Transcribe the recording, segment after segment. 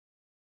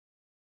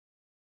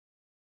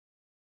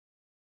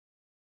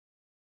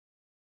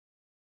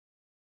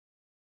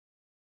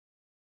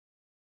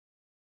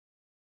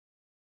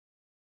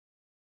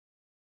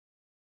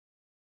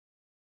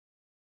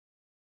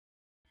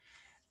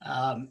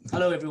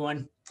Hello,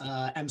 everyone.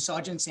 I'm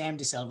Sgt Sam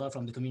De Sylva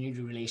from the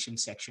Community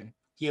Relations section.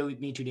 Here with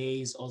me today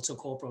is also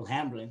Corporal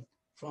Hamblin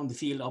from the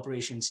Field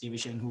Operations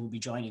Division, who will be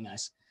joining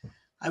us.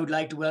 I would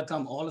like to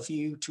welcome all of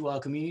you to our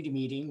community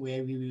meeting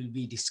where we will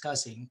be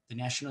discussing the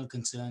national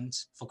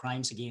concerns for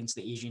crimes against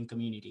the Asian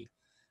community.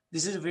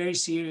 This is a very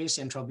serious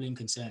and troubling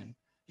concern.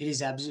 It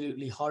is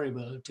absolutely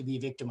horrible to be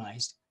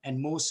victimized,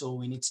 and more so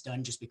when it's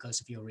done just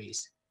because of your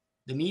race.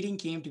 The meeting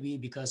came to be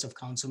because of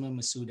Councilman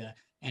Masuda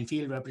and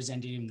Field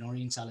Representative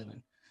Noreen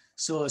Sullivan.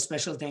 So a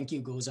special thank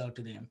you goes out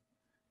to them.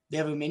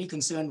 There were many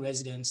concerned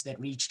residents that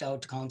reached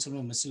out to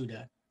Councilman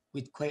Masuda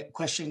with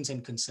questions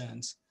and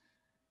concerns.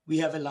 We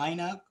have a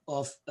lineup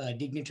of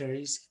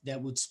dignitaries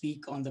that would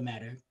speak on the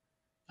matter.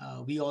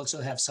 We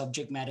also have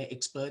subject matter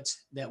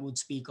experts that would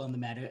speak on the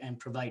matter and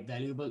provide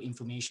valuable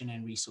information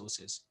and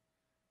resources.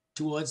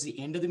 Towards the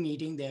end of the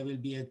meeting, there will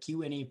be a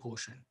Q&A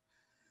portion.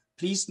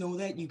 Please know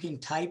that you can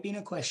type in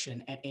a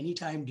question at any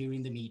time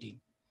during the meeting.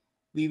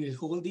 We will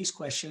hold these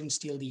questions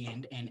till the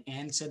end and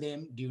answer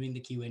them during the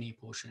Q&A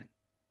portion.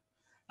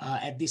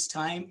 At this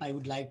time, I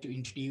would like to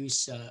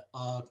introduce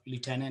our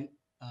lieutenant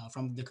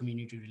from the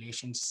Community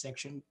Relations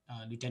section,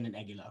 Lieutenant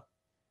Aguilar.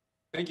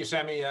 Thank you,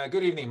 Sammy.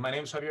 Good evening. My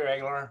name is Javier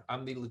Aguilar.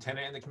 I'm the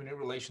lieutenant in the Community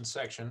Relations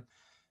section.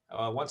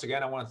 Once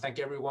again, I want to thank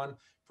everyone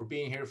for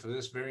being here for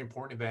this very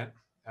important event.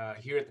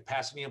 Here at the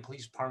Pasadena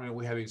Police Department,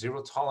 we have a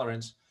zero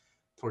tolerance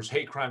towards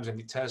hate crimes and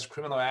detest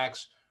criminal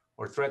acts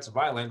or threats of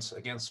violence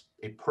against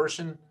a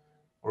person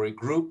or a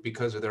group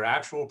because of their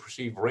actual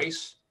perceived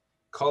race,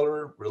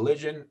 color,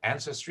 religion,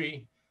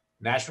 ancestry,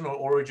 national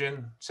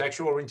origin,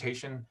 sexual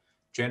orientation,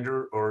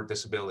 gender, or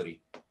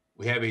disability.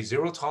 We have a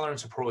zero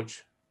tolerance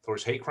approach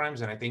towards hate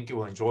crimes, and I think you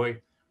will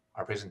enjoy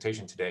our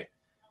presentation today.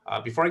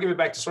 Before I give it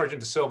back to Sgt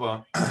De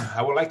Sylva,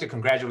 I would like to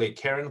congratulate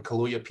Karen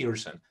Kaluuya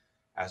Peterson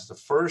as the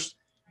first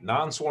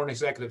non-sworn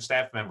executive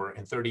staff member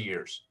in 30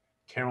 years.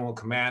 Karen will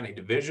command a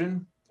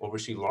division,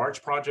 oversee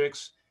large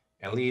projects,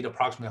 and lead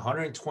approximately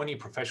 120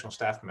 professional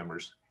staff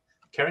members.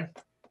 Karen?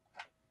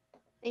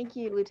 Thank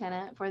you,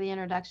 Lieutenant, for the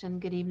introduction.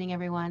 Good evening,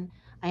 everyone.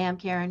 I am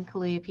Karen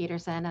Kaluuya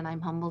Peterson, and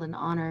I'm humbled and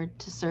honored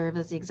to serve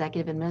as the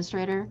Executive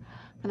Administrator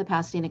for the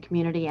Pasadena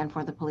community and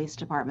for the Police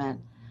Department.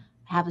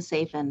 Have a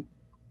safe and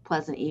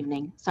pleasant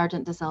evening.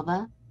 Sgt De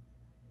Sylva.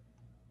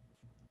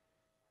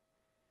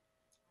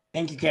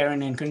 Thank you,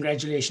 Karen, and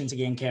congratulations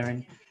again,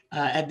 Karen.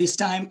 At this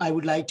time, I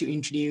would like to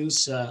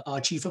introduce our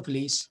Chief of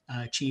Police,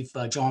 Chief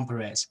John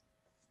Perez.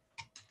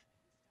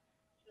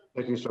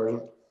 Thank you,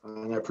 Sergeant.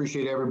 And I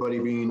appreciate everybody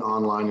being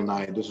online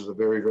tonight. This is a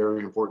very, very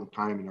important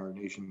time in our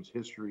nation's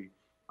history.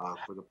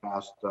 For the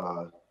past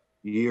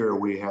year,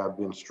 we have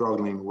been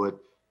struggling with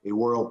a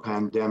world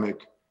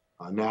pandemic,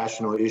 a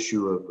national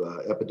issue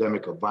of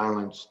epidemic of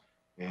violence,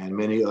 and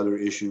many other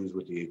issues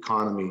with the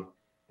economy.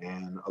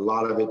 And a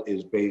lot of it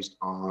is based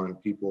on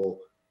people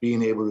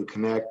being able to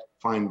connect,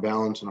 find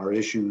balance in our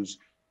issues,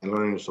 and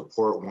learning to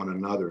support one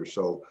another.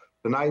 So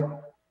tonight,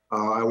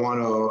 I want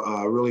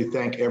to really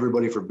thank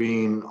everybody for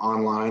being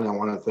online. I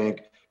want to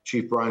thank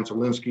Chief Brian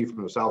Solinsky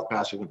from the South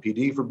Pasadena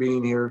PD for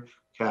being here,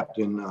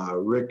 Captain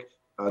Rick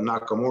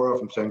Nakamura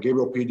from San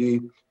Gabriel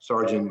PD,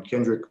 Sergeant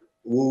Kendrick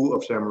Wu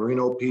of San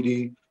Marino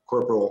PD,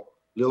 Corporal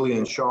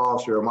Lillian Shaw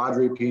of Sierra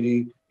Madre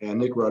PD, and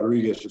Nick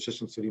Rodriguez,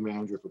 Assistant City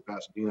Manager for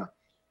Pasadena.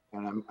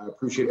 And I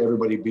appreciate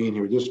everybody being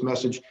here. This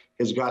message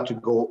has got to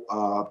go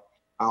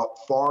out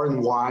far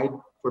and wide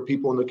for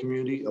people in the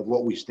community of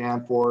what we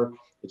stand for.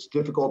 It's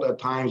difficult at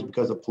times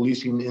because of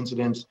policing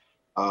incidents,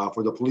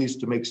 for the police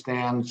to make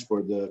stands,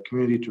 for the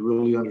community to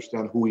really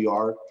understand who we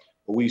are.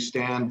 But we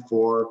stand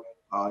for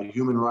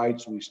human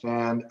rights. We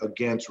stand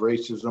against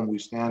racism. We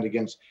stand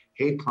against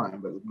hate crime.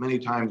 But many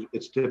times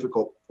it's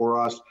difficult for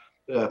us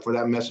for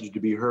that message to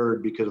be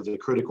heard because of the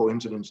critical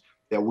incidents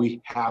that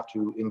we have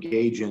to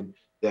engage in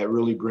that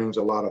really brings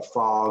a lot of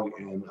fog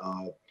and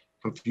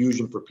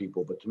confusion for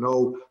people. But to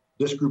know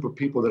this group of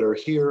people that are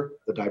here,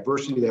 the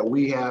diversity that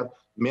we have,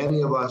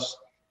 many of us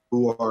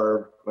who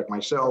are, like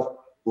myself,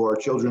 who are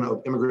children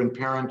of immigrant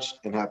parents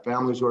and have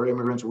families who are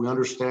immigrants, we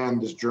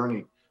understand this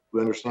journey. We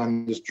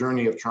understand this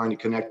journey of trying to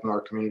connect in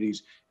our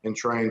communities and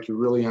trying to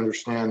really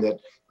understand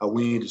that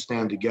we need to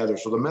stand together.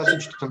 So the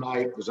message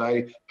tonight, as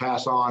I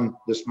pass on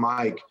this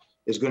mic,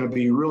 is going to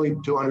be really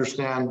to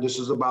understand this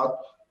is about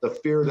the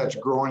fear that's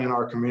growing in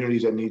our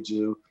communities that needs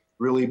to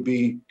really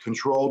be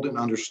controlled and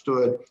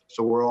understood,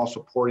 so we're all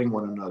supporting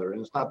one another.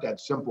 And it's not that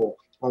simple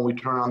when we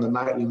turn on the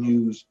nightly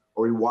news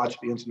or we watch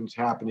the incidents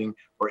happening,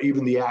 or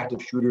even the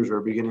active shooters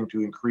are beginning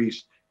to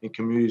increase in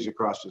communities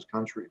across this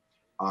country.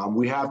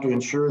 We have to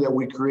ensure that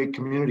we create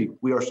community.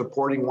 We are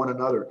supporting one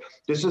another.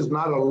 This is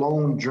not a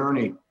lone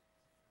journey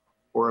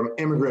for an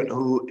immigrant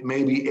who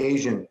may be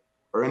Asian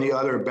or any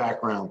other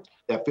background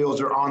that feels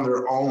they're on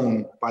their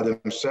own by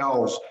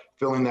themselves,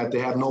 feeling that they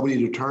have nobody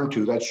to turn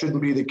to. That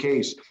shouldn't be the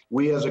case.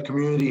 We as a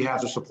community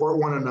have to support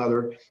one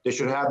another. They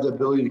should have the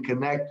ability to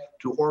connect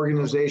to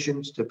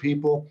organizations, to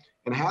people,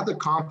 and have the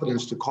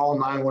confidence to call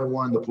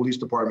 911, the police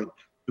department,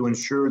 to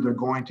ensure they're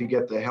going to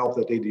get the help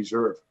that they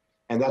deserve.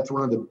 And that's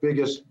one of the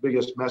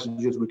biggest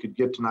messages we could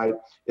give tonight,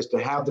 is to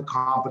have the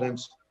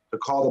confidence to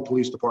call the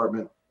police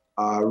department,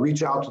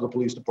 reach out to the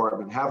police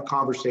department, have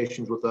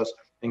conversations with us,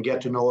 and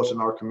get to know us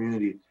in our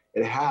community.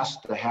 It has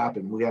to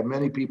happen. We have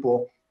many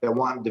people that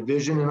want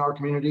division in our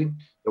community,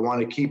 that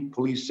want to keep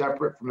police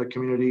separate from the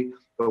community,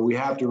 but we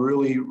have to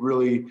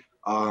really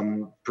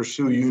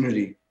pursue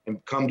unity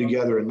and come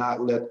together and not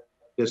let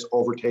this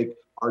overtake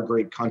our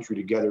great country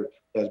together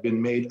that has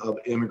been made of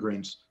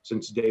immigrants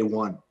since day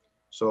one.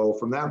 So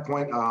from that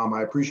point,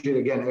 I appreciate,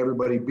 again,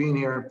 everybody being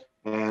here,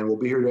 and we'll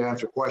be here to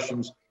answer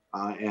questions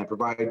and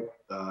provide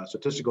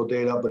statistical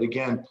data. But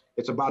again,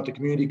 it's about the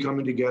community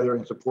coming together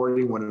and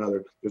supporting one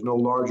another. There's no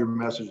larger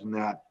message than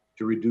that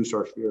to reduce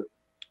our fear.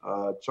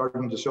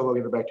 Sergeant De Sylva, I'll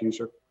give it back to you,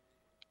 sir.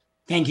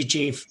 Thank you,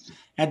 Chief.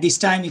 At this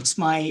time, it's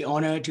my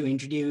honor to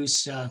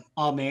introduce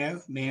our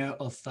Mayor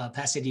of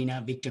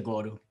Pasadena, Victor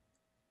Gordo.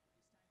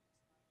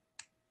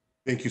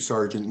 Thank you,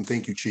 Sergeant, and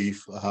thank you,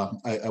 Chief.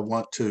 I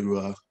want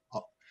to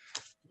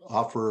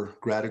offer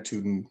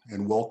gratitude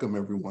and welcome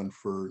everyone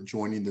for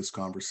joining this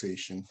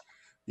conversation.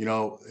 You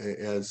know,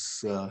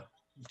 as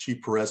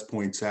Chief Perez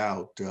points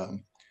out,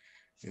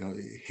 you know,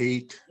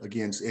 hate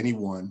against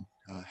anyone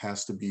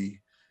has to be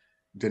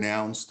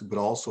denounced, but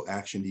also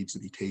action needs to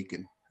be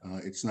taken.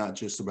 It's not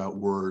just about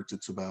words,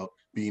 it's about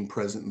being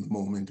present in the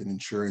moment and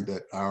ensuring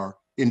that our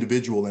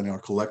individual and our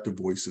collective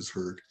voice is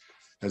heard.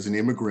 As an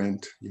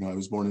immigrant, you know, I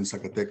was born in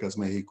Zacatecas,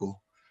 Mexico,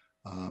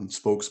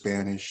 spoke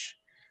Spanish,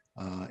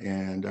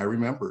 and I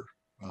remember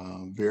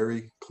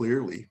very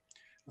clearly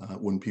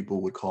when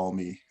people would call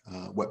me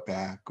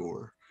wetback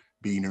or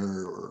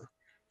beaner, or,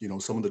 you know,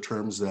 some of the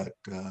terms that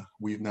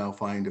we now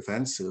find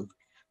offensive,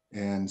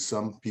 and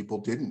some people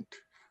didn't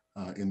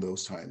in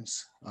those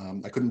times.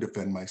 I couldn't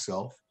defend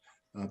myself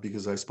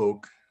because I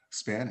spoke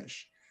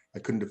Spanish. I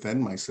couldn't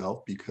defend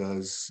myself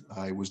because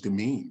I was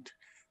demeaned.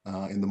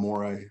 And the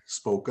more I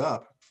spoke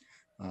up,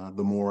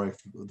 the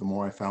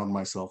more I found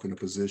myself in a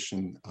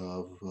position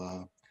of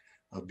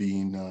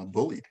being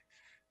bullied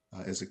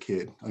as a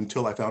kid,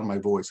 until I found my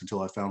voice,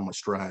 until I found my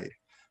stride,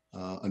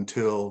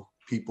 until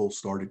people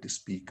started to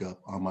speak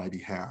up on my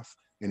behalf.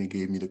 And it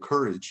gave me the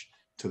courage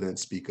to then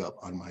speak up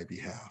on my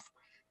behalf.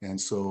 And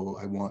so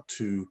I want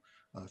to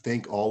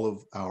thank all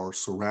of our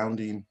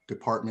surrounding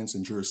departments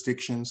and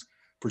jurisdictions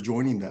for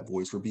joining that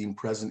voice, for being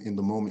present in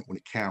the moment when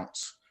it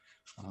counts,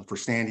 for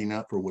standing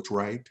up for what's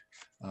right,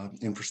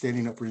 and for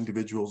standing up for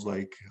individuals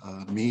like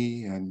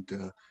me and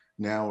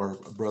now our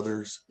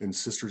brothers and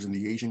sisters in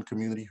the Asian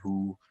community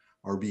who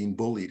are being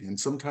bullied. And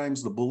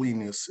sometimes the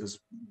bullying is, as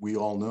we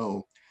all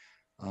know,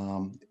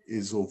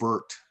 is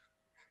overt.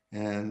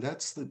 And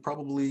that's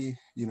probably,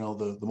 you know,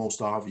 the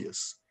most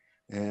obvious.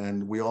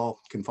 And we all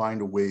can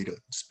find a way to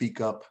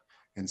speak up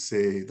and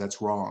say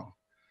that's wrong.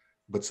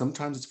 But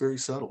sometimes it's very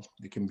subtle.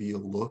 It can be a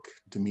look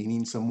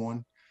demeaning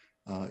someone.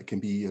 It can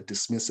be a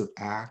dismissive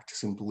act,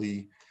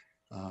 simply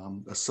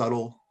a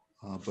subtle,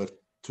 but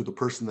to the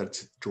person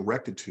that's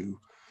directed to,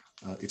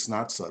 it's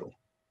not subtle.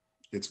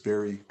 It's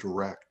very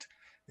direct.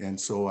 And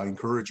so I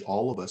encourage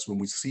all of us, when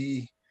we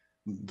see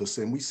this,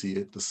 and we see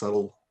it, the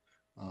subtle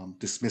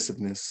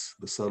dismissiveness,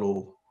 the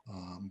subtle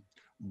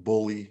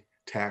bully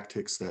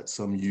tactics that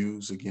some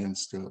use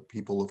against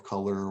people of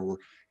color or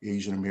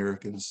Asian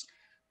Americans,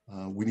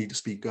 we need to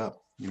speak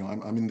up. You know,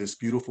 I'm in this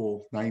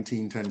beautiful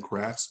 1910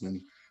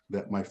 Craftsman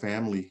that my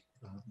family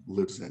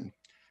lives in.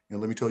 And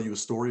let me tell you a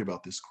story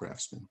about this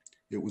Craftsman.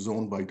 It was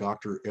owned by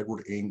Dr.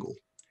 Edward Engel.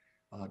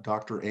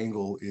 Dr.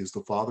 Engel is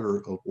the father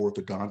of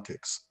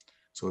orthodontics.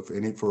 So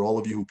for all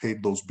of you who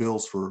paid those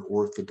bills for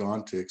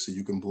orthodontics,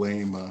 you can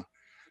blame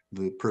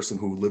the person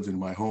who lived in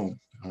my home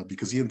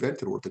because he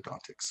invented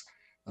orthodontics.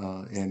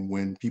 And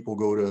when people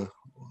go to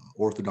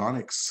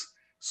orthodontics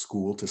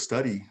school to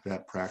study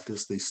that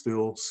practice, they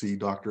still see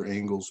Dr.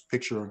 Engel's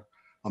picture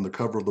on the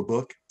cover of the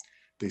book.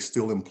 They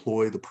still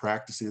employ the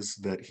practices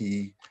that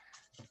he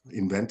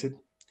invented.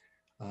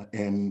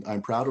 And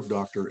I'm proud of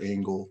Dr.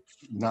 Engel,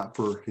 not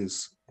for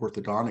his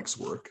orthodontics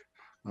work,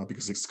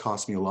 because it's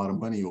cost me a lot of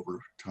money over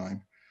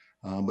time.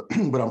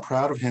 But I'm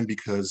proud of him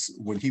because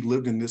when he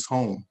lived in this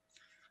home,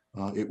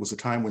 it was a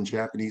time when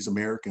Japanese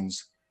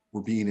Americans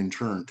were being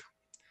interned.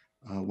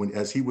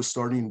 As he was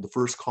starting the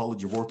first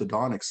college of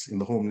orthodontics in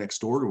the home next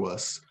door to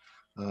us,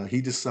 he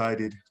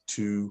decided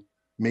to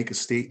make a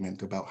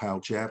statement about how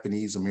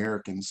Japanese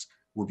Americans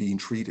were being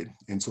treated.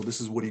 And so this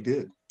is what he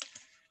did.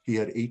 He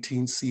had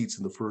 18 seats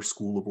in the first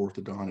school of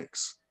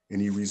orthodontics,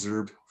 and he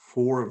reserved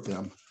 4 of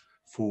them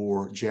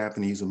for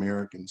Japanese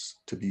Americans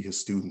to be his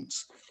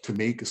students, to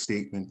make a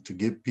statement, to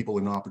give people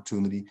an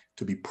opportunity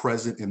to be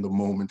present in the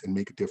moment and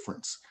make a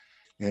difference.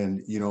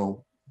 And, you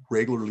know,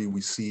 regularly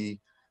we see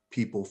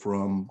people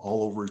from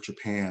all over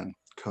Japan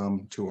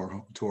come to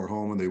our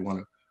home, and they want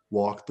to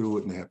walk through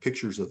it and they have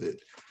pictures of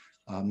it.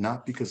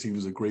 Not because he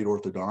was a great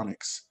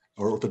orthodontist,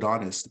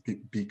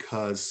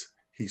 because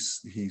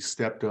he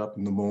stepped up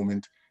in the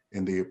moment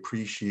and they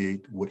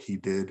appreciate what he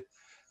did.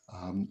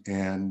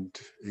 And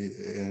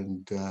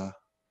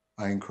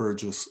I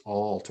encourage us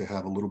all to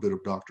have a little bit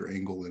of Dr.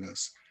 Engel in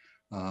us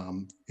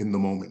in the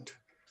moment.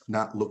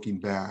 not looking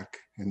back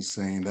and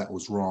saying that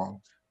was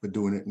wrong, but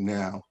doing it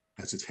now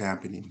as it's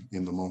happening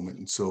in the moment.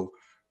 And so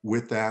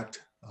with that,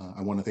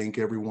 I want to thank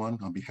everyone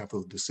on behalf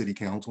of the City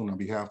Council and on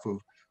behalf of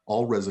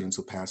all residents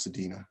of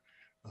Pasadena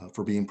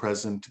for being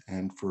present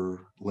and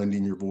for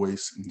lending your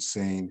voice and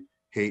saying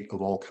hate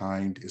of all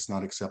kind is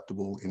not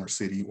acceptable in our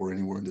city or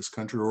anywhere in this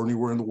country or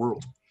anywhere in the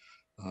world.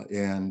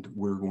 And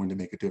we're going to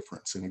make a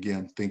difference. And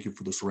again, thank you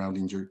for the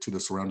surrounding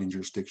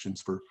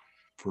jurisdictions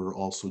for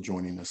also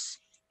joining us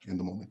in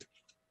the moment.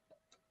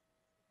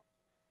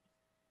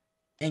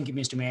 Thank you,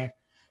 Mr. Mayor.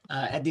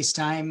 At this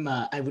time,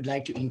 I would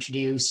like to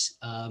introduce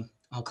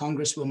our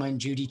Congresswoman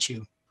Judy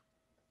Chu.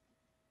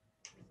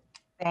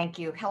 Thank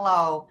you.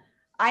 Hello.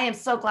 I am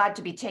so glad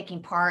to be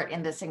taking part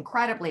in this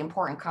incredibly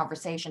important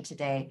conversation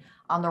today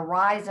on the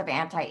rise of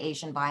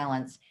anti-Asian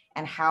violence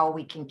and how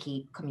we can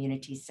keep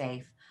communities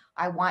safe.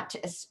 I want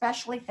to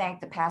especially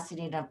thank the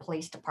Pasadena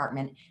Police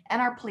Department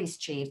and our police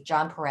chief,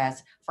 John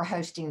Perez, for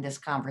hosting this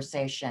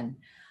conversation.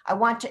 I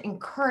want to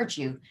encourage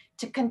you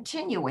to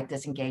continue with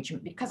this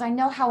engagement because I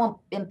know how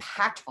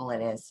impactful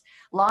it is.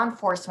 Law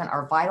enforcement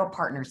are vital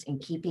partners in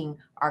keeping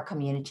our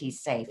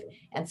communities safe.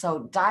 And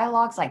so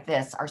dialogues like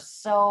this are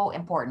so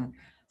important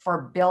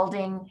for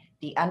building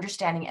the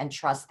understanding and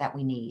trust that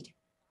we need.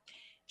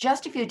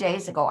 Just a few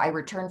days ago, I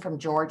returned from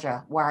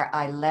Georgia, where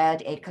I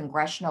led a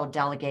congressional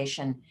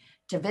delegation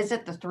to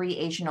visit the 3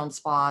 Asian-owned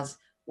spas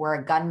where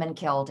a gunman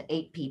killed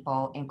 8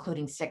 people,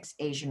 including 6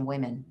 Asian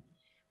women.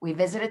 We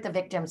visited the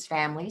victims'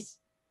 families,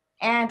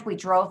 and we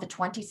drove the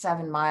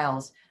 27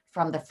 miles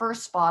from the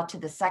first spa to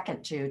the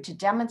second two to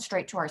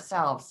demonstrate to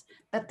ourselves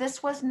that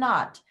this was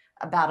not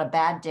about a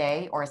bad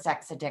day or a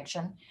sex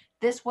addiction.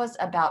 This was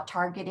about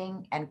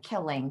targeting and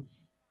killing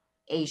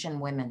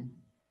Asian women.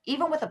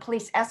 Even with a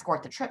police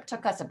escort, the trip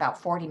took us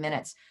about 40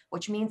 minutes,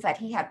 which means that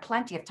he had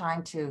plenty of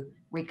time to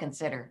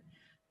reconsider.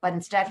 But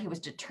instead, he was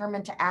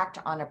determined to act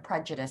on a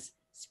prejudice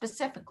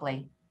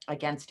specifically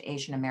against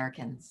Asian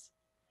Americans.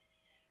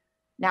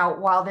 Now,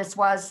 while this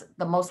was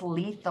the most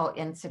lethal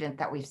incident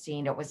that we've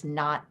seen, it was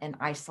not an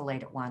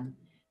isolated one.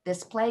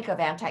 This plague of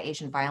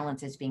anti-Asian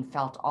violence is being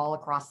felt all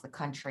across the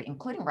country,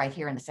 including right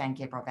here in the San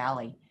Gabriel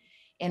Valley.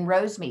 In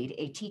Rosemead,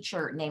 a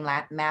teacher named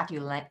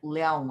Matthew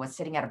Leung was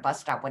sitting at a bus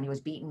stop when he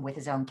was beaten with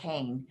his own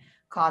cane,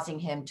 causing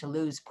him to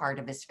lose part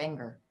of his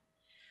finger.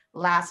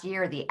 Last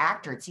year, the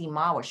actor Tsi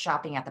Ma was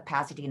shopping at the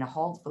Pasadena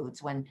Whole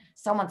Foods when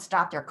someone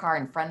stopped their car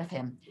in front of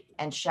him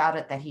and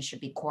shouted that he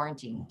should be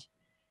quarantined.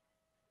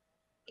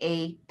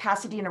 A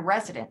Pasadena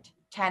resident,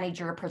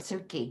 Tanager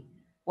Prasuki,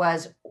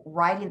 was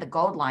riding the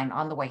Gold Line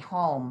on the way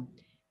home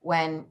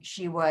when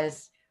she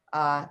was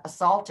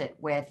assaulted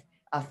with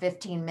a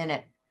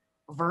 15-minute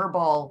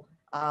verbal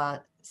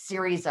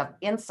series of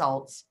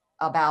insults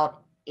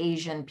about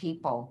Asian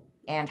people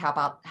and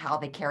how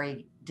they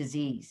carry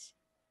disease.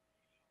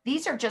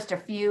 These are just a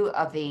few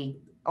of the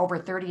over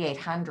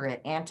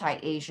 3,800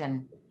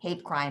 anti-Asian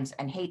hate crimes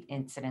and hate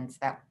incidents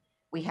that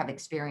we have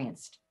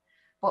experienced.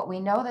 But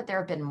we know that there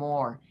have been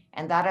more,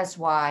 and that is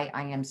why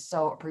I am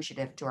so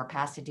appreciative to our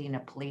Pasadena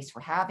police for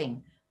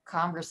having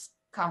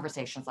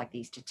conversations like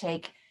these to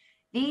take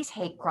these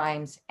hate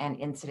crimes and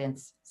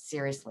incidents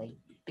seriously,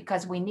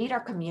 because we need our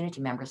community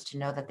members to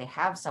know that they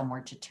have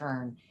somewhere to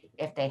turn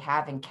if they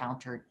have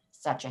encountered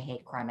such a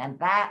hate crime, and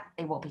that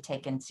they will be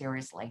taken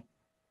seriously.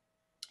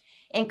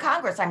 In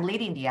Congress, I'm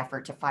leading the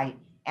effort to fight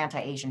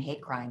anti-Asian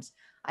hate crimes.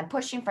 I'm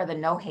pushing for the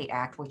No Hate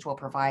Act, which will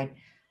provide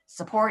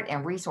support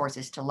and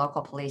resources to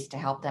local police to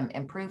help them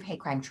improve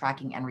hate crime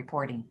tracking and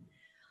reporting.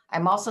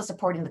 I'm also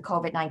supporting the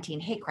COVID-19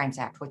 Hate Crimes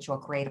Act, which will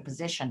create a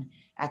position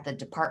at the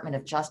Department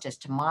of Justice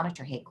to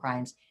monitor hate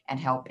crimes and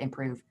help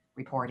improve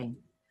reporting.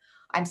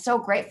 I'm so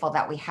grateful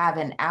that we have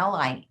an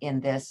ally in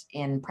this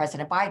in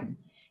President Biden.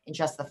 In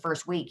just the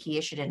first week, he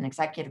issued an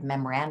executive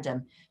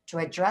memorandum to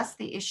address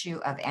the issue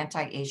of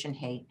anti-Asian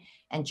hate.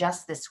 And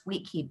just this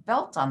week, he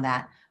built on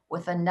that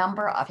with a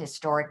number of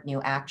historic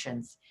new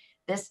actions.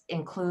 This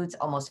includes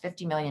almost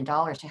 $50 million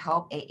to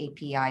help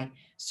AAPI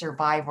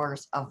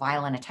survivors of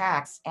violent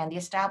attacks and the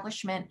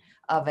establishment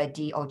of a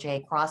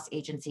DOJ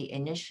cross-agency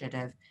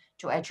initiative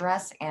to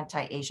address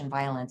anti-Asian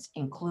violence,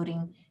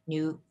 including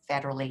new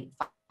federally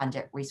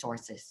funded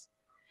resources.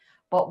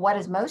 But what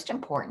is most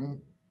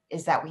important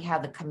is that we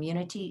have the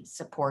community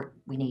support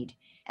we need.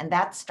 And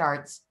that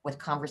starts with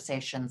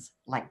conversations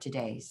like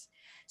today's.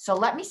 So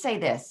let me say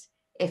this,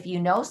 if you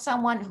know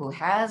someone who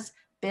has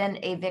been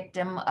a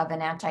victim of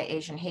an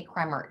anti-Asian hate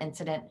crime or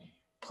incident,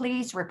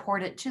 please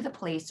report it to the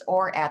police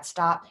or at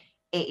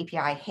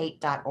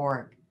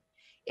stopaapihate.org.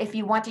 If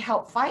you want to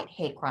help fight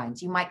hate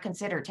crimes, you might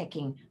consider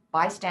taking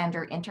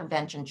bystander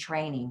intervention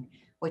training,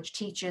 which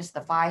teaches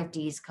the 5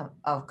 Ds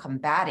of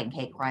combating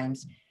hate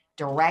crimes: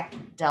 direct,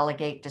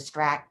 delegate,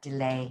 distract,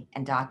 delay,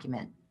 and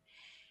document.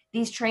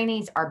 These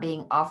trainings are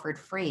being offered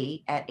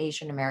free at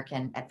Asian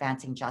American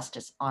Advancing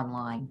Justice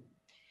online.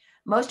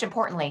 Most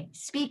importantly,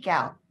 speak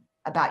out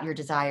about your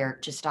desire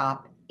to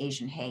stop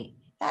Asian hate.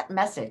 That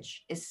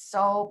message is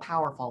so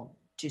powerful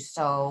to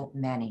so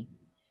many.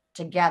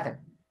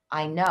 Together,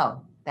 I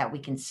know that we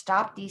can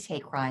stop these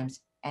hate crimes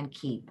and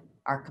keep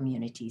our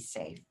communities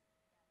safe.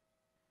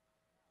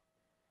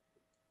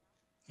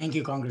 Thank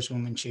you,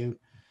 Congresswoman Chu.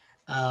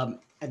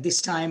 At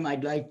this time,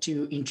 I'd like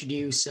to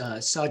introduce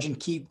Sergeant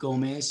Keith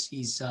Gomez.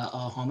 He's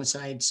our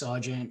homicide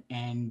sergeant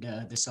and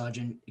the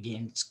sergeant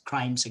against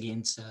crimes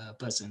against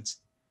persons.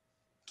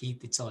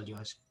 Keith, it's all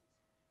yours.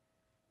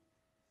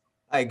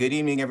 Hi, good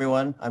evening,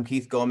 everyone. I'm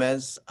Keith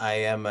Gomez. I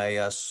am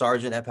a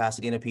sergeant at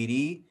Pasadena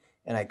PD,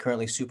 and I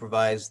currently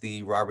supervise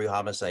the robbery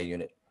homicide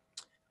unit.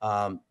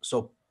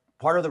 So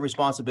part of the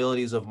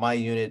responsibilities of my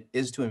unit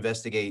is to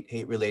investigate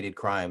hate-related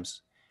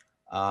crimes.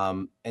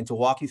 And to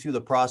walk you through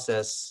the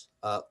process,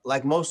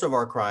 like most of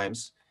our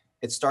crimes,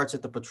 it starts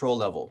at the patrol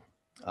level.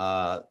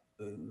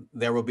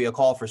 There will be a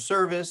call for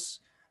service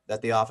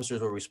that the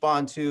officers will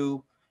respond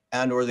to,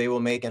 and or they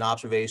will make an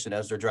observation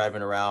as they're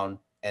driving around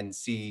and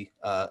see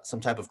some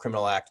type of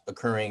criminal act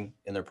occurring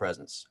in their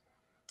presence.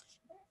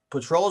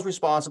 Patrol is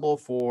responsible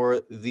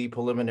for the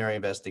preliminary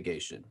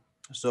investigation.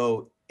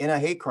 So in a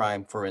hate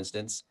crime, for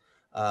instance,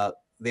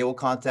 they will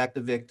contact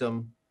the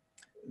victim.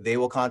 They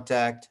will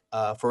contact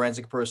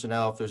forensic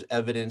personnel if there's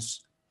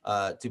evidence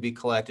to be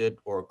collected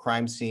or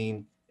crime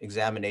scene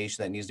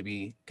examination that needs to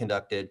be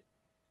conducted.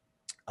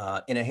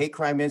 In a hate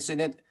crime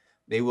incident,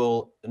 they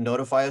will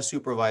notify a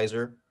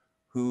supervisor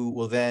who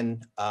will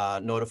then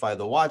notify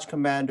the watch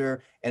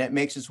commander, and it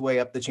makes its way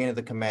up the chain of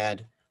the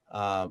command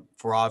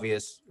for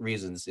obvious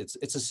reasons.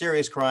 It's a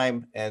serious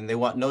crime, and they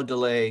want no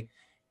delay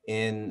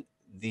in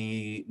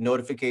the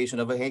notification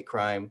of a hate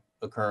crime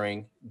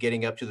occurring,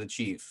 getting up to the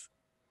chief.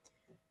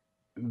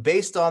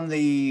 Based on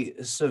the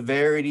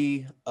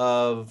severity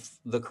of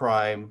the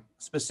crime,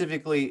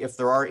 specifically if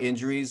there are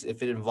injuries,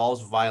 if it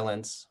involves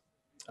violence,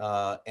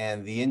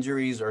 and the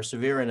injuries are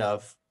severe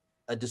enough,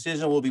 a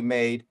decision will be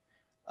made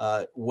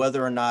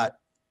whether or not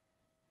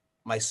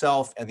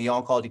myself and the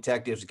on-call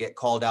detectives get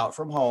called out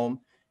from home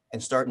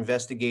and start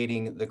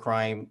investigating the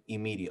crime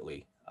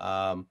immediately.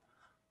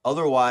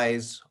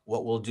 Otherwise,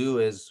 what we'll do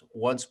is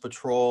once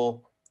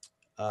patrol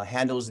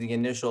handles the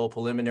initial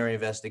preliminary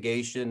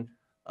investigation,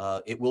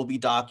 it will be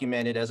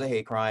documented as a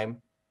hate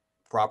crime.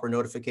 Proper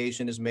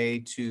notification is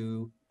made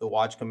to the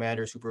watch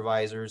commander,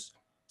 supervisors,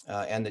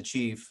 and the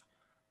chief.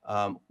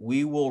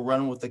 We will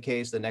run with the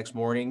case the next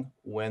morning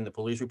when the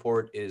police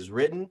report is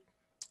written.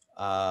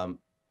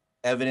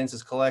 Evidence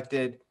is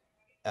collected.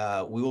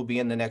 We will be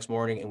in the next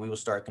morning and we will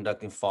start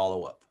conducting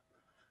follow-up.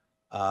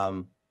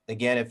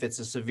 Again, if it's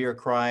a severe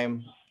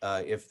crime,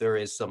 if there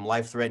is some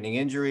life-threatening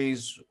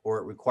injuries or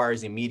it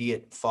requires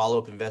immediate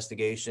follow-up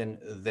investigation,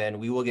 then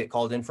we will get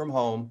called in from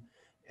home.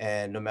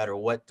 And no matter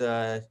what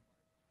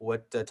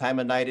time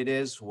of night it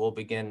is, we'll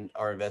begin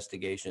our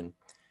investigation.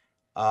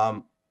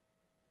 I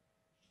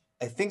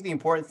think the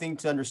important thing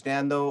to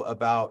understand, though,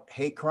 about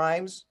hate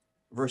crimes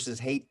versus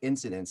hate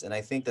incidents, and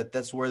I think that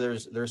that's where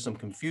there's some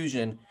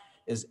confusion,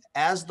 is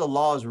as the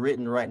law is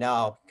written right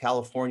now,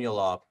 California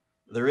law,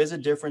 there is a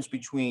difference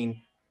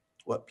between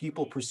what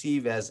people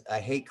perceive as a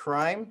hate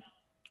crime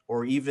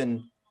or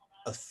even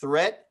a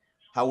threat.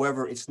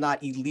 However, it's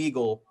not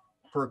illegal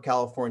per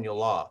California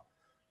law.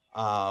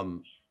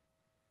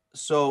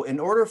 So in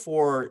order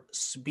for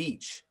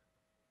speech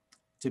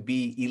to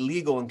be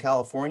illegal in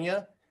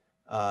California,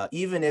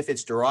 even if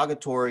it's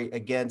derogatory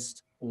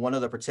against one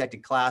of the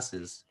protected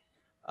classes,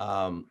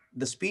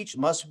 the speech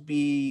must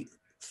be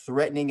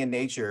threatening in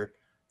nature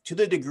to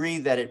the degree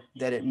that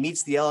it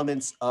meets the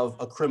elements of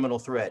a criminal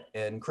threat.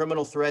 And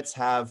criminal threats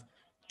have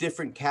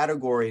different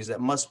categories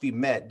that must be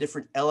met,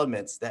 different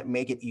elements that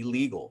make it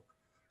illegal.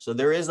 So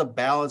there is a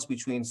balance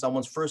between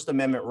someone's First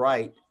Amendment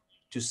right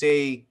to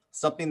say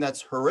something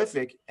that's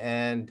horrific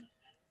and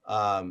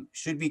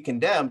should be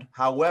condemned.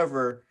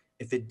 However,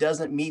 if it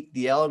doesn't meet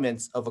the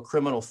elements of a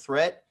criminal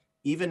threat,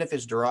 even if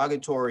it's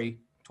derogatory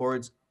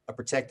towards a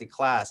protected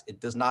class, it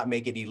does not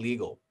make it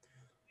illegal.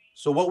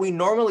 So what we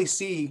normally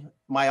see,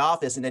 my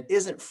office, and it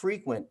isn't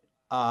frequent,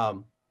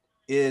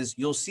 is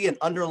you'll see an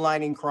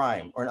underlying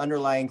crime,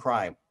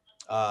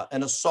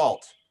 an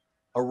assault,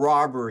 a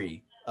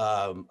robbery,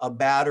 a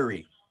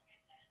battery.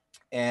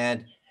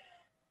 And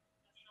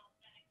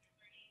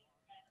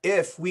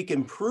if we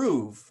can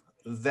prove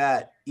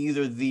that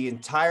either the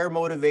entire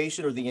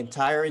motivation or the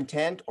entire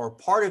intent or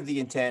part of the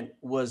intent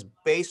was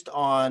based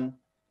on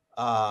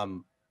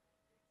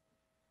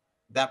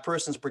that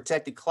person's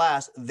protected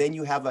class, then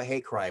you have a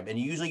hate crime. And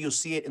usually you'll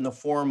see it in the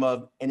form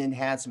of an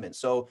enhancement.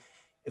 So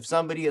if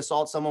somebody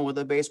assaults someone with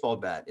a baseball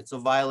bat, it's a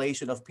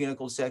violation of Penal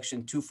Code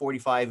Section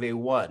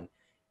 245A1.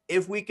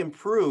 If we can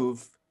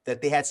prove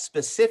that they had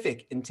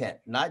specific intent,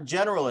 not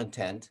general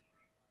intent,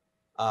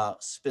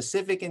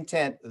 specific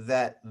intent,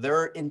 that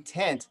their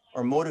intent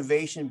or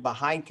motivation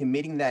behind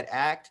committing that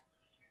act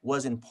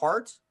was in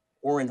part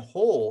or in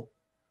whole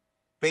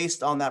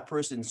based on that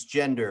person's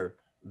gender,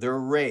 their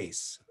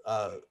race,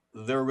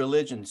 their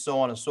religion, so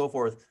on and so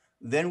forth,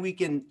 then we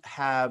can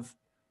have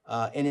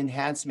an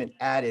enhancement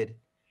added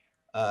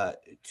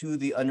to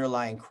the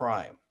underlying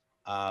crime.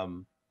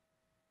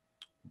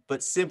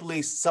 But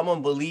simply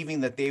someone believing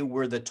that they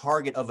were the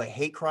target of a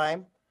hate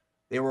crime,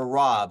 they were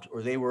robbed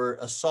or they were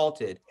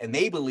assaulted, and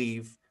they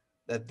believe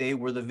that they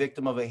were the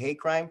victim of a hate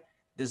crime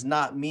does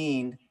not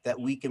mean that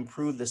we can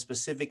prove the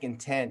specific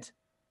intent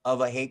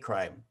of a hate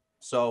crime.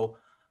 So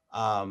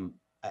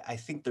I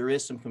think there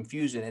is some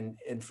confusion.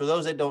 And for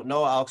those that don't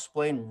know, I'll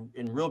explain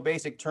in real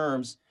basic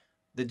terms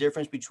the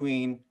difference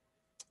between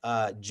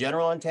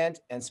general intent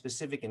and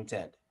specific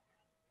intent.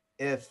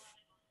 If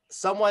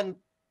someone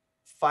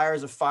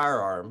fires a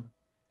firearm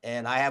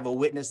and I have a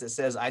witness that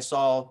says I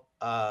saw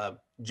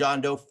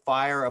John Doe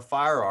fire a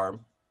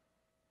firearm,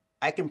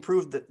 I can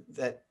prove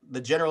that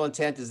the general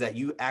intent is that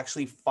you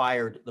actually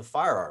fired the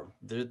firearm.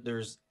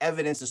 There's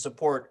evidence to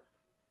support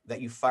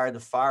that you fired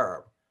the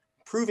firearm.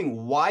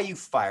 Proving why you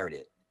fired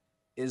it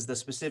is the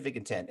specific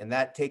intent. And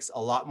that takes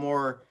a lot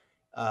more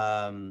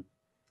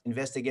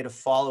investigative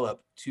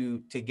follow-up to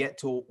get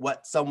to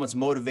what someone's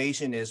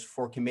motivation is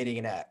for committing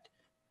an act.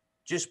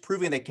 Just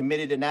proving they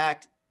committed an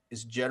act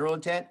is general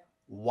intent.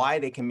 Why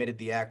they committed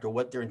the act or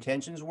what their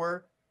intentions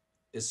were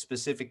is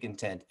specific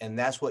intent. And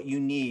that's what you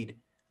need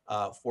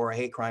for a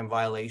hate crime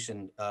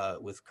violation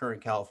with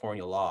current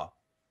California law.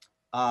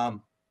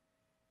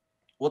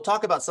 We'll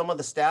talk about some of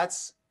the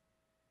stats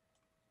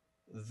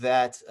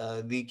that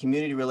the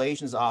Community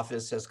Relations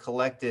Office has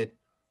collected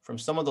from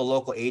some of the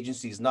local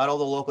agencies. Not all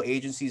the local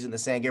agencies in the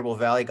San Gabriel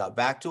Valley got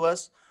back to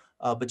us,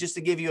 but just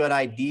to give you an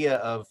idea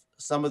of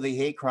some of the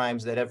hate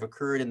crimes that have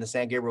occurred in the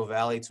San Gabriel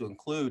Valley, to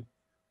include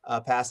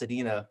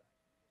Pasadena.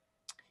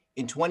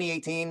 In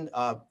 2018,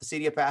 the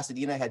city of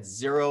Pasadena had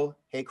 0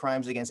 hate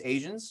crimes against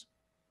Asians.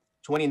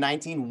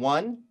 2019,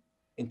 1.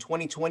 In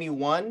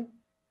 2021,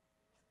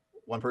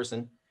 1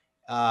 person.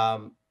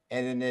 And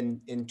then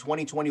in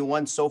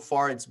 2021, so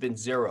far, it's been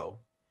 0.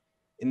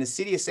 In the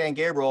city of San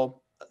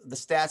Gabriel, the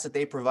stats that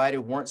they provided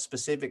weren't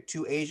specific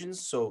to Asians.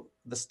 So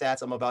the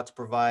stats I'm about to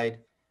provide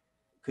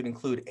could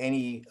include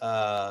any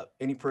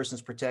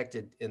persons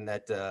protected in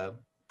that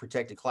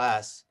protected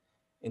class.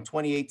 In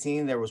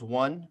 2018, there was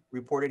 1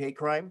 reported hate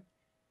crime.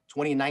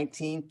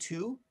 2019,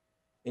 2.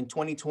 In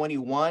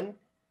 2021,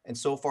 and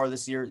so far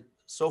this year,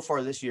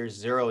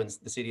 0 in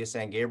the city of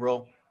San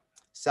Gabriel.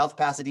 South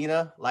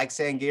Pasadena, like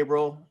San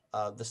Gabriel,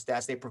 the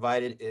stats they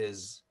provided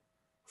is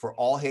for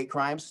all hate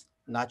crimes,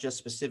 not just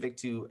specific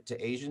to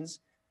Asians.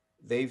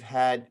 They've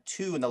had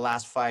 2 in the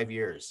last 5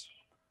 years.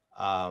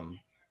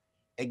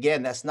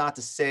 Again, that's not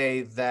to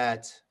say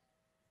that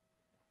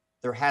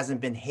there hasn't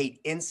been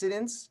hate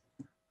incidents.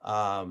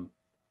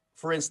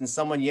 For instance,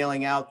 someone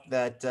yelling out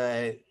that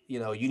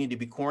you need to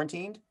be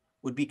quarantined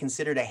would be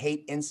considered a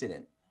hate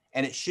incident,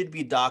 and it should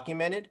be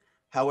documented.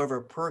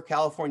 However, per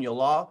California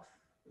law,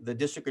 the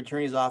district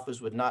attorney's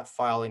office would not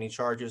file any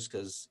charges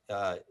because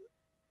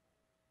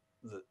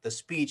the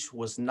speech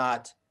was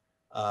not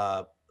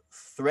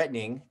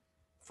threatening,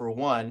 for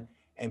one,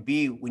 and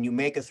B, when you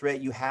make a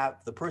threat,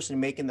 the person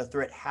making the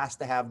threat has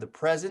to have the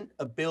present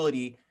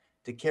ability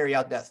to carry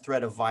out that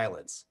threat of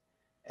violence.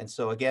 And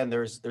so again,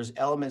 there's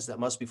elements that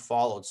must be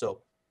followed.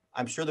 So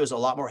I'm sure there's a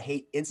lot more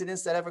hate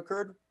incidents that have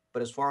occurred,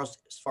 but as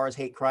far as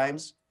hate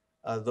crimes,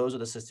 those are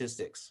the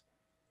statistics.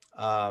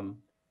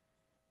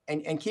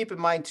 And keep in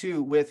mind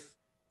too, with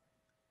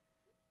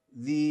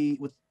the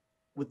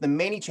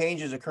many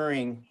changes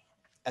occurring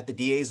at the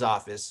DA's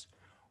office,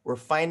 we're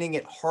finding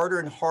it harder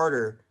and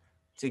harder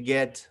to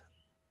get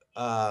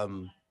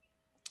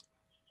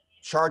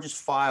charges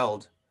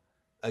filed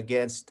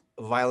against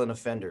violent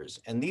offenders.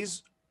 And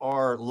these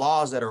are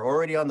laws that are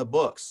already on the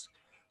books.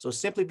 So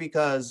simply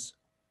because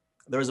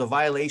there's a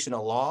violation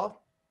of law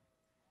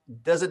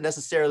doesn't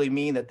necessarily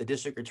mean that the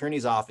district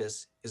attorney's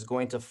office is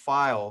going to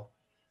file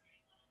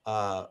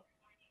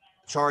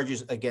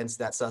charges against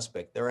that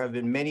suspect. There have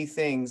been many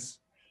things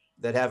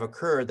that have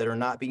occurred that are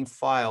not being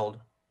filed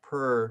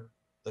per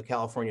the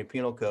California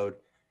Penal Code.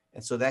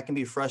 And so that can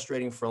be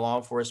frustrating for law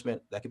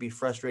enforcement. That can be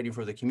frustrating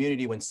for the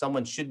community when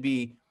someone should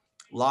be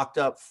locked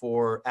up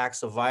for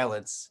acts of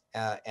violence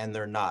and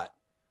they're not.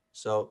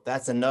 So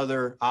that's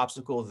another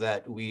obstacle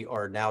that we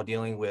are now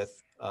dealing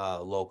with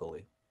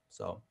locally.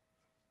 So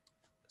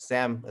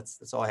Sam,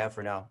 that's all I have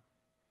for now.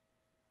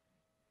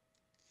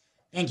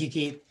 Thank you,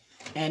 Keith.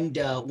 And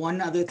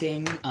one other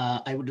thing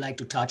I would like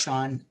to touch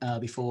on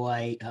before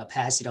I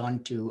pass it on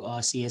to our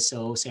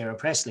CSO, Sarah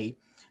Presley,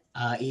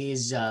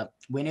 is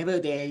whenever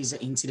there is an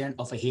incident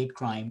of a hate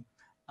crime,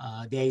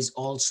 there is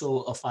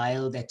also a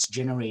file that's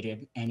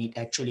generated, and it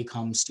actually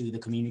comes to the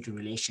community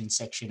relations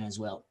section as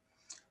well.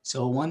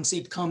 So once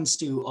it comes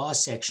to our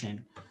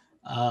section,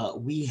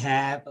 we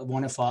have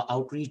one of our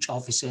outreach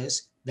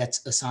officers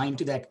that's assigned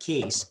to that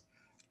case.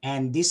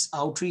 And this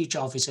outreach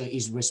officer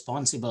is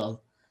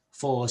responsible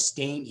for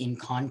staying in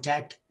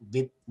contact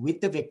with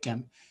the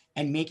victim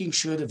and making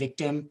sure the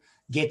victim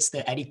gets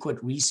the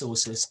adequate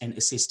resources and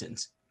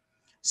assistance.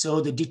 So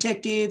the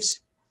detectives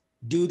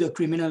do the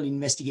criminal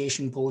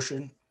investigation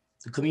portion.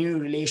 The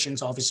community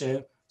relations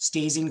officer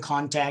stays in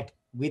contact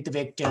with the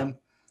victim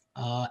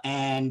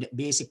and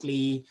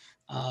basically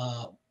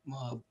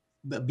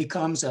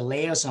becomes a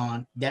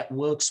liaison that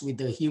works with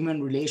the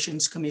Human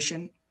Relations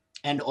Commission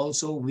and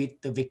also with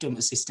the Victim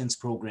Assistance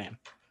Program.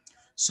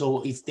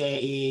 So if there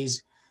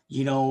is,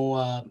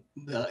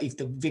 if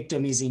the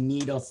victim is in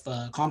need of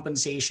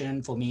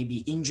compensation for maybe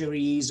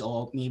injuries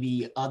or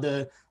maybe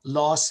other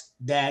loss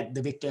that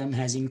the victim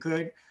has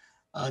incurred,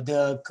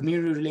 the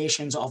community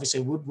relations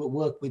officer would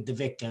work with the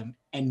victim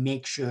and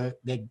make sure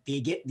that they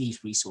get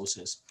these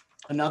resources.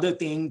 Another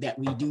thing that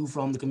we do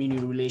from the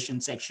community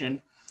relations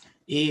section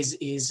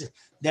is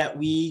that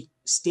we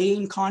stay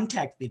in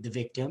contact with the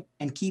victim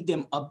and keep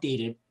them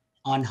updated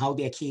on how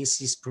their case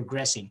is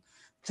progressing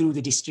through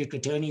the district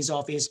attorney's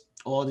office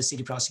or the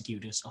city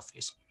prosecutor's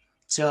office.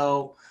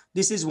 So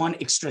this is one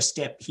extra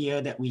step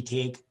here that we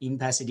take in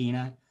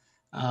Pasadena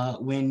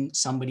when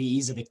somebody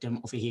is a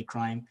victim of a hate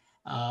crime,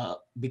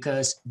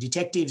 because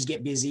detectives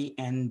get busy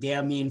and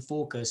their main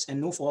focus, and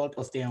no fault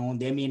of their own,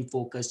 their main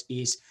focus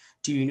is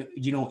to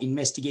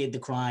investigate the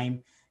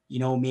crime,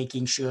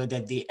 making sure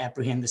that they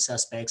apprehend the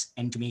suspects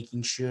and to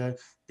making sure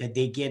that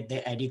they get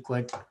the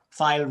adequate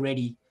file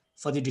ready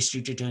for the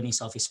district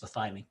attorney's office for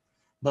filing.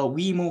 But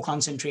we more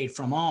concentrate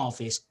from our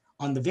office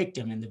on the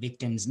victim and the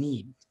victim's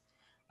need.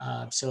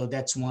 So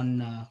that's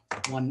one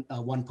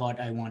part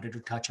I wanted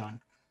to touch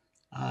on.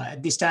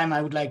 At this time,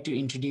 I would like to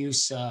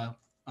introduce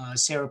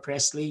Sarah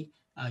Presley.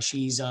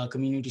 She's a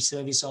community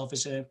service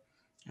officer.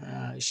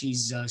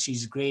 She's a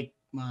great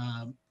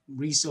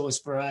resource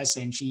for us,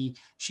 and she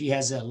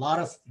has a lot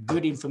of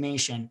good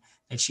information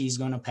that she's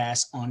going to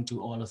pass on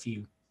to all of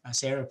you.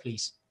 Sarah,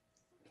 please.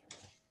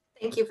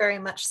 Thank you very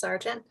much,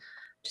 Sergeant.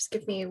 Just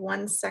give me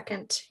 1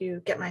 second to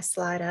get my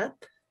slide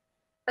up.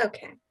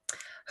 Okay.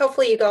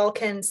 Hopefully you all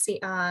can see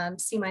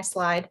my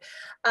slide.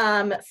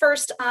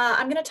 First,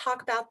 I'm going to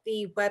talk about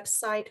the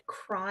website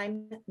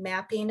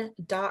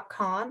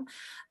crimemapping.com.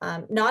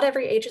 Not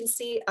every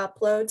agency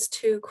uploads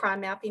to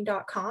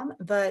crimemapping.com,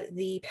 but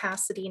the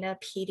Pasadena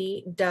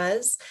PD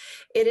does.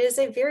 It is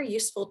a very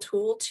useful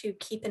tool to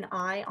keep an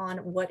eye on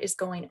what is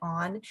going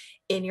on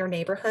in your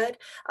neighborhood.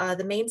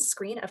 The main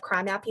screen of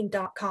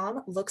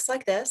crimemapping.com looks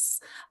like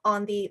this.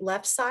 On the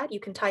left side, you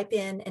can type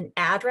in an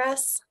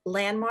address,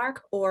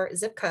 landmark, or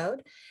zip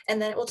code,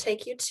 and then it will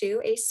take you to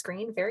a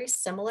screen very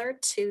similar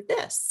to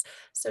this.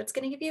 So it's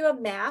going to give you a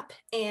map,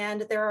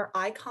 and there are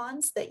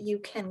icons that you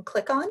can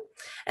click on.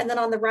 And then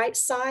on the right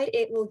side,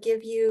 it will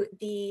give you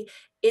the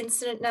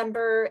incident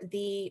number,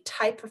 the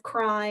type of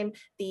crime,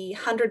 the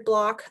 100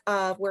 block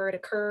of where it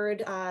occurred,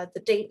 the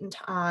date and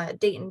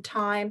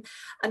time.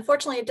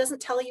 Unfortunately, it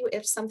doesn't tell you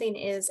if something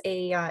is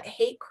a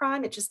hate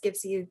crime. It just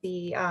gives you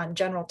the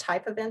general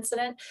type of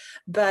incident,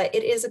 but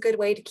it is a good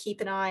way to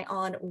keep an eye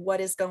on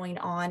what is going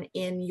on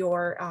in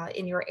your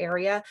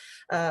area.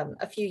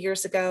 A few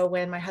years ago,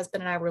 when my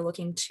husband and I were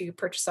looking to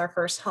purchase our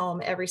first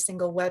home, every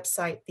single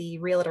website the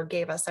realtor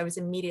gave us, I was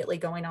immediately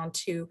going on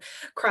to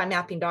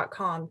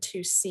crimemapping.com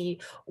to see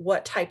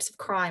what types of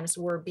crimes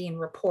were being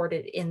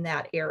reported in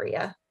that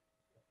area.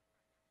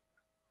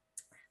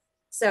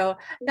 So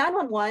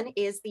 911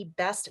 is the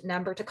best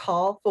number to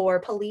call for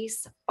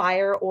police,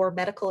 fire, or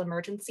medical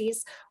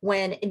emergencies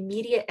when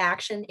immediate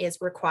action is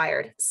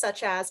required,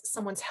 such as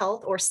someone's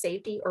health or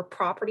safety or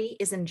property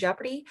is in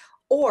jeopardy,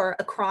 or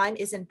a crime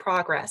is in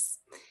progress.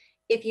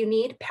 If you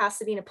need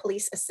Pasadena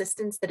police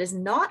assistance that is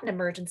not an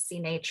emergency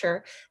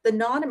nature, the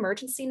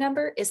non-emergency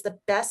number is the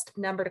best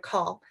number to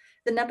call.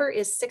 The number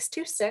is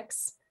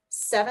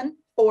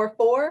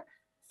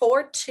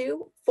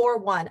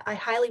 626-744-4241. I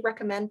highly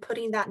recommend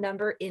putting that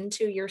number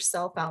into your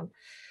cell phone.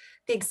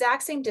 The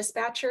exact same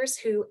dispatchers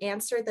who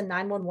answer the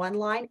 911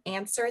 line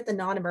answer the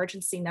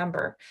non-emergency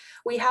number.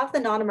 We have the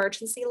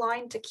non-emergency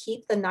line to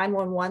keep the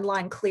 911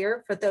 line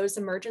clear for those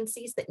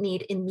emergencies that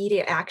need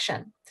immediate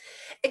action.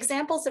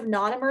 Examples of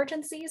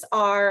non-emergencies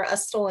are a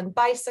stolen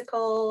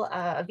bicycle,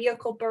 a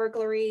vehicle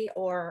burglary,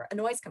 or a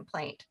noise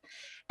complaint.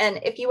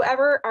 And if you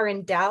ever are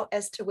in doubt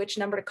as to which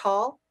number to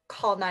call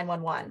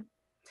 911.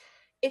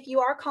 If you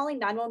are calling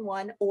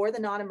 911 or the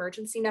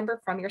non-emergency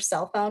number from your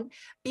cell phone,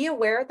 be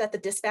aware that the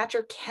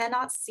dispatcher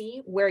cannot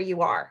see where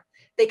you are.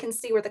 They can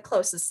see where the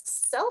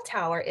closest cell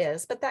tower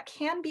is, but that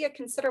can be a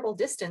considerable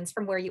distance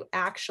from where you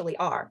actually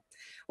are.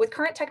 With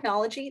current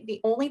technology,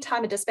 the only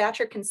time a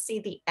dispatcher can see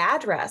the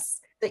address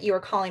that you are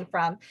calling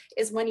from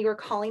is when you are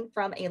calling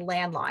from a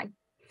landline.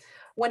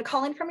 When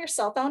calling from your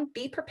cell phone,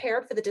 be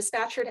prepared for the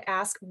dispatcher to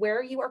ask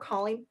where you are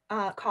calling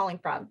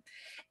from.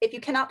 If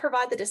you cannot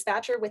provide the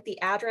dispatcher with the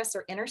address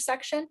or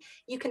intersection,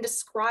 you can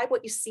describe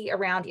what you see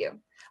around you.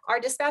 Our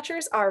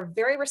dispatchers are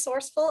very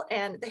resourceful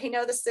and they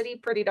know the city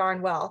pretty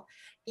darn well.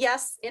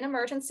 Yes, in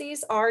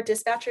emergencies, our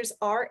dispatchers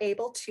are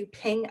able to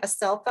ping a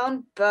cell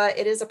phone, but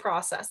it is a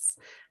process.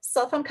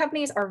 Cell phone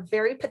companies are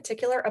very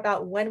particular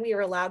about when we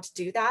are allowed to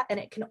do that, and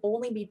it can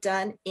only be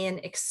done in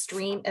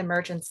extreme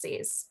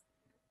emergencies.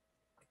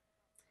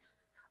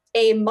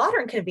 A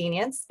modern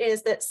convenience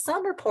is that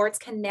some reports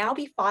can now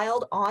be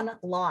filed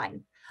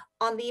online.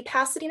 On the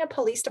Pasadena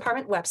Police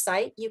Department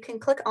website, you can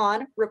click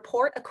on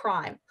Report a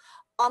Crime.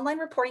 Online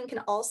reporting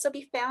can also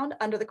be found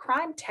under the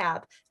Crime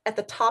tab at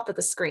the top of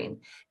the screen.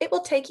 It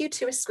will take you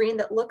to a screen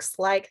that looks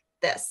like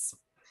this.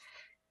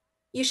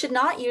 You should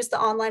not use the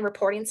online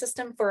reporting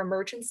system for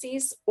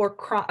emergencies or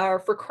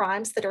for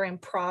crimes that are in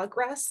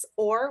progress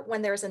or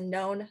when there's a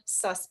known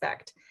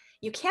suspect.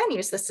 You can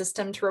use the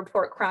system to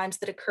report crimes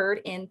that occurred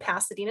in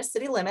Pasadena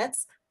city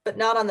limits, but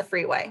not on the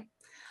freeway.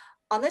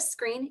 On this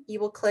screen, you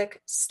will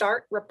click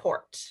Start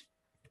Report.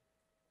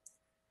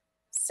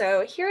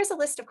 So here's a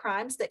list of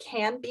crimes that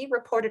can be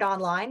reported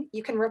online.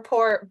 You can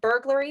report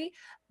burglary,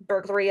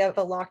 burglary of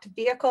a locked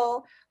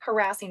vehicle,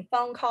 harassing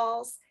phone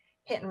calls,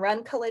 hit and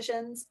run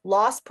collisions,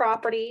 lost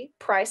property,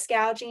 price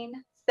gouging,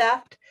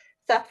 theft,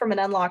 theft from an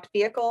unlocked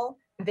vehicle,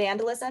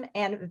 vandalism,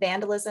 and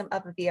vandalism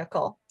of a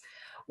vehicle.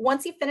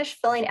 Once you finish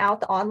filling out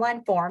the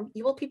online form,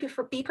 you will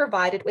be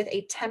provided with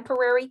a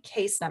temporary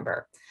case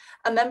number.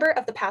 A member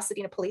of the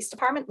Pasadena Police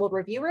Department will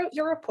review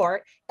your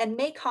report and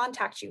may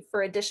contact you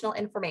for additional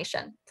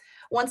information.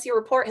 Once your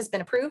report has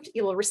been approved,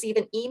 you will receive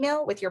an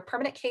email with your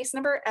permanent case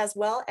number as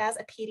well as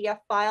a PDF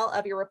file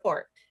of your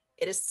report.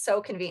 It is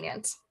so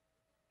convenient.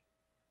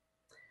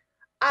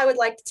 I would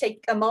like to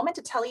take a moment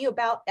to tell you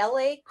about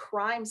LA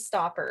Crime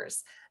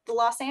Stoppers. The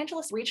Los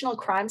Angeles Regional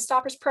Crime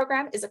Stoppers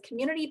program is a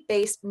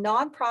community-based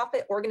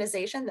nonprofit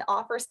organization that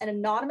offers an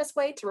anonymous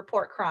way to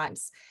report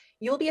crimes.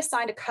 You'll be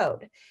assigned a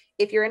code.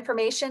 If your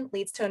information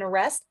leads to an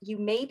arrest, you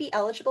may be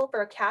eligible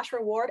for a cash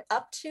reward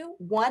up to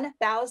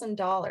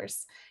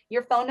 $1,000.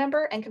 Your phone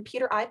number and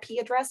computer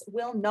IP address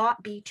will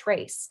not be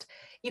traced.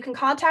 You can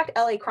contact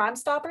LA Crime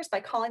Stoppers by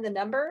calling the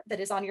number that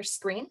is on your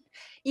screen.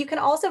 You can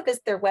also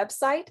visit their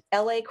website,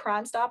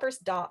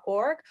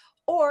 lacrimestoppers.org,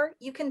 or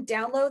you can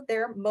download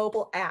their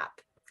mobile app.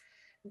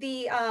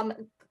 The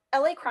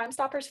LA Crime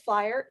Stoppers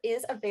flyer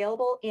is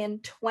available in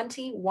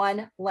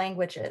 21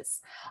 languages.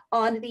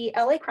 On the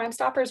LA Crime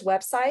Stoppers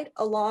website,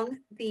 along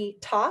the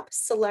top,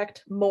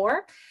 select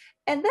More,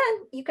 and then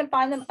you can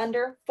find them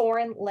under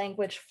foreign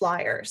language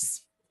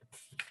flyers.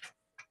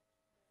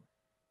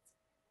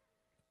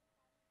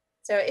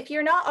 So if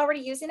you're not already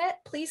using it,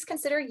 please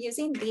consider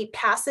using the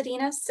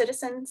Pasadena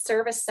Citizen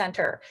Service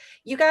Center.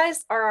 You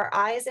guys are our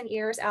eyes and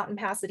ears out in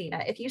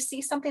Pasadena. If you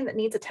see something that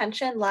needs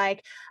attention,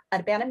 like an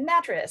abandoned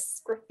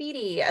mattress,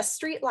 graffiti, a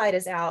street light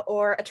is out,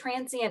 or a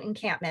transient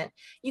encampment,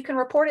 you can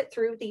report it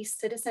through the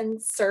Citizen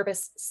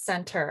Service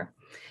Center.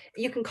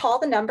 You can call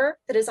the number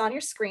that is on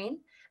your screen,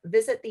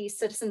 visit the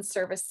Citizen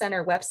Service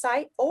Center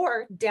website,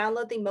 or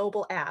download the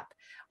mobile app.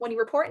 When you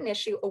report an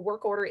issue, a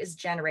work order is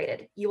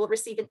generated. You will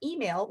receive an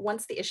email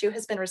once the issue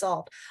has been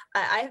resolved.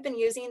 I have been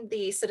using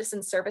the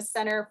Citizen Service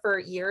Center for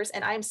years,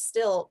 and I'm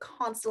still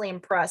constantly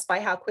impressed by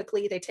how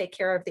quickly they take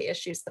care of the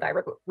issues that I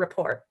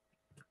report.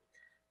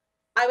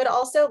 I would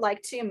also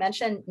like to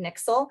mention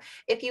Nixle.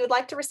 If you would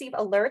like to receive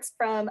alerts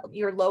from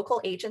your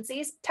local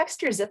agencies,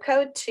 text your zip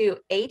code to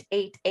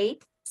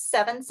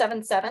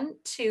 888-777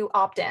 to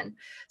opt in.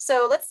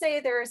 So let's say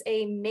there's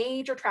a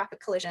major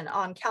traffic collision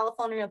on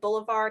California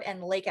Boulevard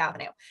and Lake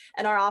Avenue,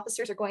 and our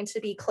officers are going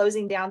to be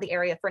closing down the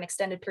area for an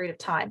extended period of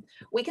time.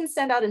 We can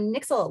send out a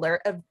Nixle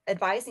alert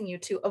advising you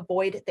to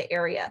avoid the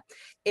area.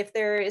 If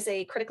there is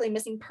a critically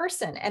missing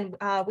person, and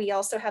we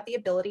also have the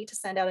ability to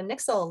send out a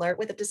Nixle alert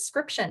with a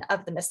description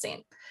of the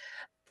missing.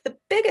 The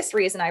biggest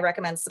reason I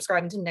recommend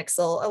subscribing to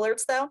Nixle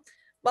alerts, though,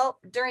 well,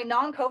 during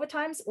non-COVID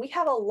times, we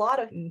have a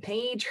lot of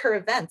major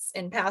events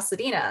in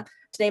Pasadena.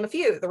 To name a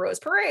few, the Rose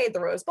Parade,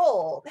 the Rose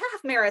Bowl, the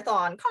Half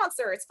Marathon,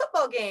 concerts,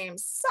 football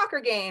games, soccer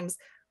games.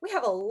 We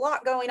have a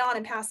lot going on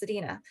in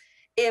Pasadena.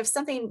 If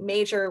something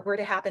major were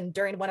to happen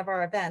during one of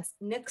our events,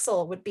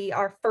 Nixle would be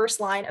our first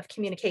line of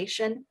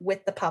communication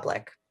with the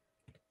public.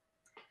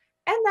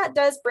 And that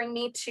does bring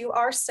me to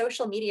our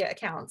social media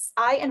accounts.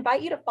 I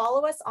invite you to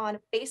follow us on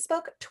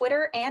Facebook,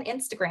 Twitter, and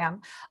Instagram.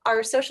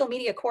 Our social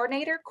media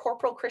coordinator,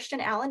 Corporal Christian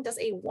Allen, does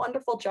a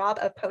wonderful job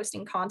of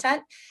posting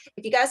content.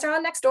 If you guys are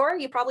on Nextdoor,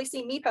 you probably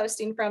see me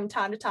posting from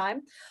time to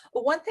time.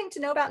 But one thing to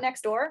know about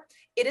Nextdoor,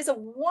 it is a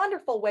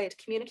wonderful way to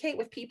communicate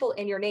with people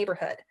in your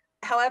neighborhood.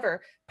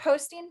 However,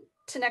 posting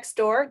to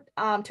Nextdoor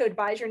to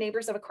advise your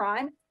neighbors of a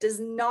crime does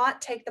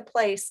not take the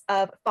place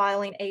of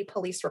filing a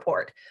police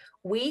report.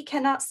 We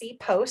cannot see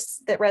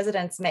posts that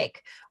residents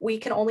make. We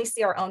can only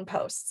see our own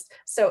posts.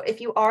 So if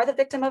you are the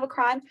victim of a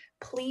crime,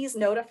 please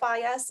notify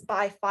us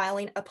by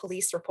filing a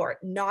police report,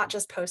 not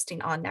just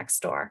posting on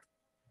Nextdoor.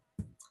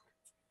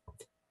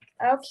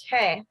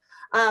 Okay.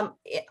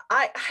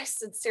 I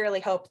sincerely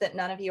hope that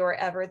none of you are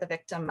ever the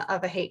victim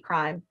of a hate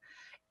crime.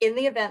 In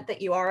the event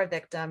that you are a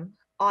victim,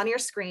 on your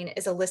screen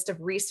is a list of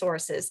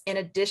resources in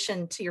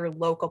addition to your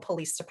local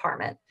police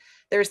department.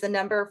 There's the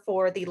number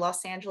for the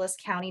Los Angeles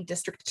County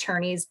District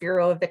Attorney's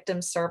Bureau of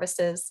Victim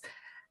Services,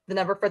 the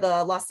number for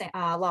the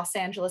Los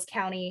Angeles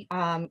County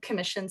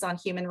Commissions on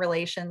Human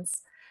Relations,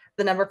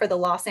 the number for the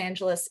Los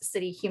Angeles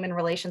City Human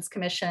Relations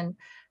Commission,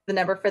 the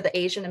number for the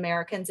Asian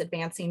Americans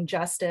Advancing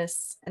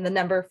Justice, and the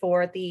number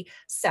for the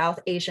South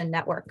Asian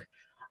Network.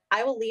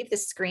 I will leave the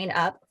screen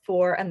up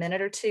for a minute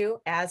or two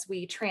as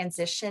we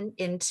transition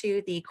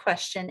into the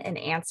question and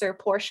answer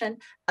portion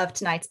of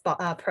tonight's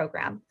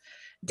program.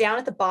 Down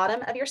at the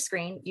bottom of your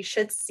screen, you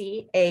should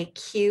see a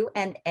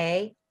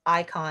Q&A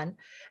icon.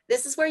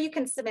 This is where you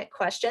can submit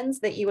questions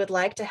that you would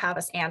like to have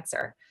us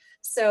answer.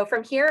 So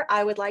from here,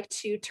 I would like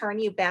to turn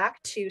you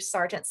back to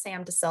Sergeant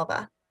Sam De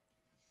Sylva.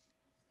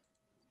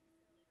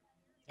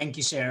 Thank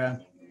you,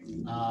 Sarah.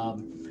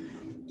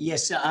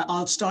 Yes,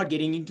 I'll start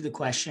getting into the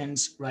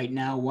questions right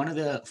now. One of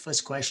the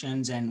first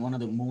questions and one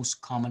of the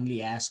most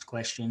commonly asked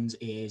questions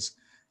is,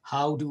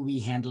 how do we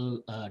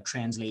handle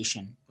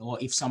translation? Or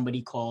if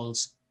somebody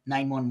calls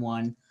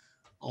 911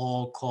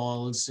 or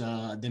calls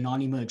the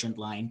non-emergent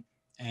line,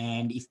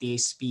 and if they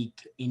speak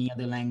any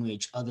other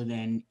language other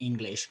than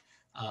English,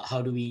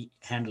 how do we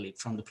handle it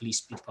from the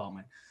police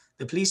department?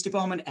 The police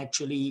department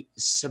actually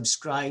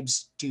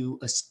subscribes to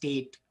a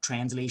state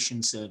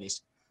translation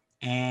service.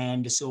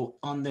 And so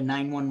on the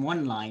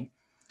 911 line,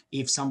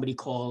 if somebody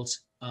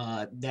calls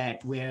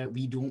that where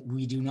we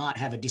do not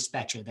have a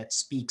dispatcher that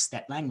speaks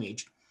that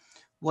language,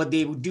 what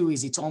they would do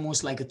is it's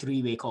almost like a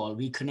three-way call.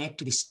 We connect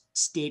to the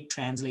state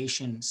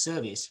translation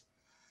service,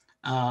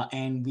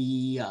 and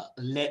we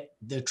let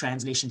the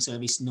translation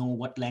service know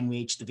what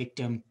language the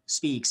victim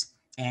speaks,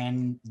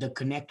 and the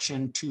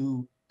connection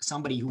to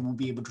somebody who will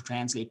be able to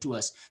translate to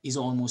us is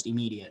almost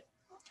immediate.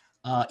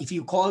 If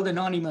you call the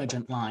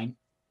non-emergent line,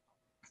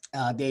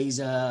 there is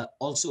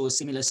also a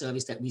similar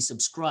service that we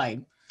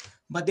subscribe,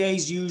 but there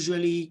is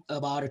usually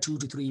about a 2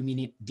 to 3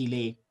 minute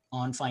delay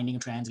on finding a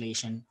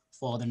translation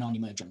for the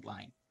non-emergent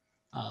line.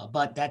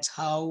 But that's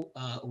how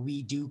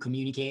we do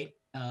communicate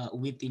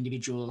with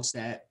individuals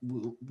that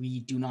we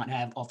do not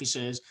have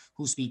officers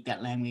who speak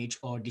that language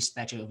or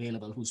dispatcher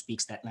available who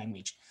speaks that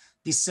language.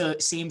 This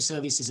same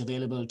service is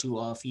available to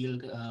our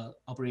field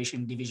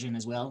operation division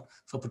as well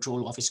for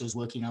patrol officers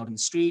working out in the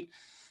street.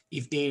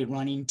 If they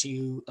run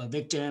into a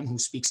victim who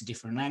speaks a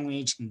different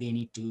language and they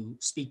need to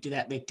speak to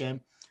that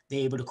victim, they're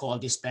able to call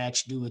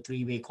dispatch, do a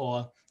three-way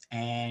call,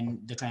 and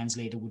the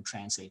translator would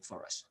translate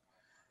for us.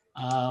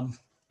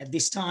 At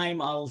this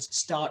time, I'll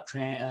start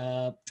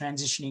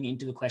transitioning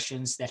into the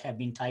questions that have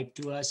been typed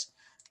to us.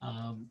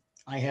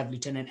 I have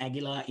Lieutenant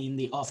Aguilar in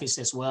the office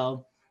as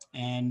well,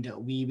 and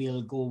we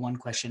will go one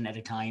question at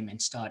a time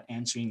and start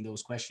answering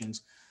those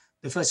questions.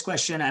 The first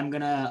question, I'm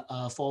gonna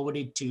forward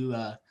it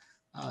to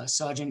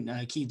Sergeant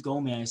Keith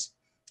Gomez.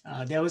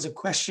 There was a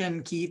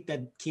question, Keith,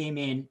 that came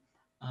in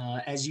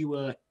as you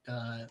were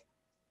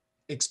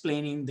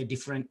explaining the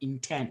different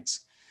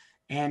intents.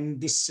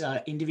 And this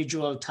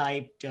individual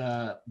typed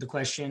the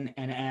question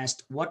and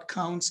asked, what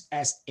counts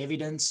as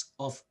evidence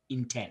of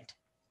intent?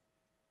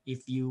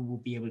 If you will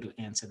be able to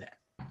answer that.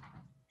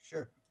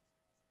 Sure.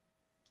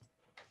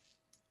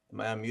 Am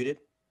I unmuted?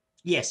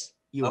 Yes,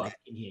 you Okay. are. I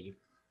can hear you.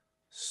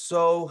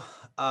 So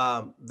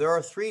there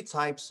are three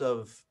types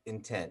of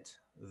intent.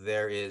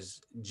 There is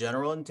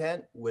general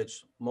intent,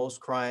 which most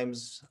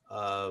crimes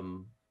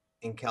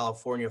in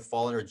California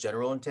fall under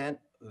general intent.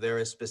 There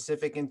is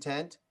specific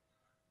intent,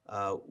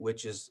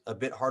 which is a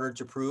bit harder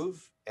to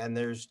prove, and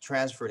there's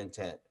transferred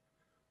intent.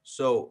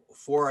 So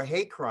for a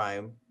hate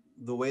crime,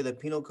 the way the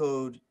penal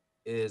code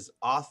is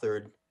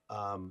authored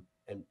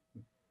and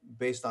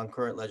based on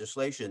current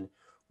legislation,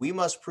 we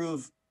must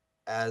prove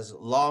as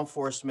law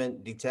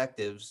enforcement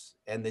detectives,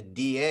 and the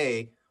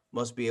DA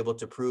must be able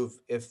to prove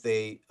if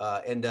they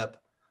end up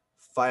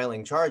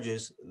filing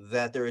charges,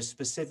 that there is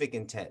specific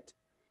intent.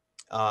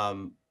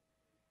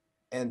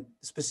 And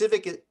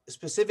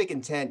specific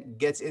intent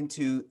gets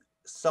into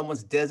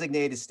someone's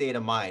designated state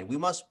of mind. We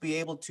must be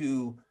able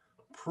to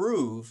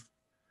prove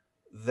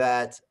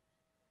that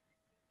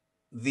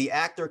the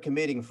act they're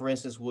committing, for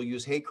instance, we'll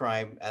use hate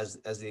crime as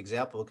the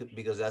example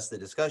because that's the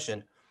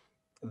discussion,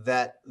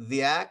 that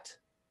the act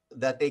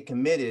that they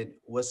committed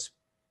was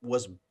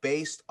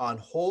based on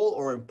whole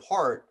or in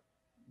part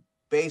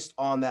based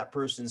on that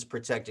person's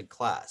protected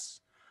class.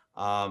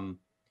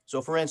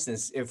 So for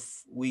instance,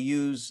 if we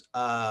use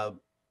a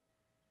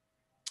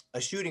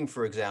shooting,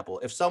 for example,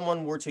 if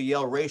someone were to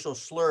yell racial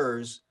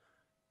slurs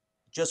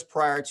just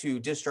prior to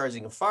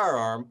discharging a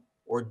firearm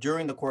or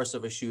during the course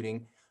of a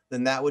shooting,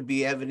 then that would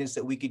be evidence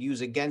that we could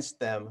use against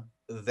them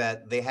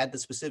that they had the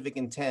specific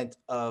intent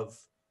of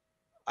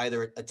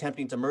either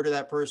attempting to murder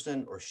that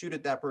person or shoot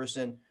at that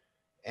person,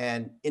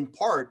 and in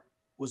part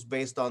was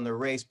based on their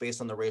race,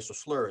 based on the racial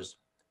slurs.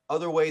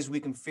 Other ways we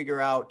can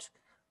figure out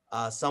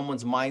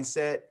someone's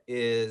mindset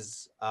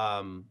is,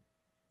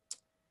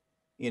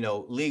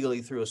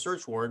 legally through a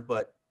search warrant,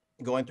 but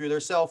going through their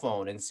cell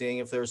phone and seeing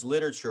if there's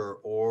literature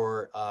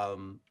or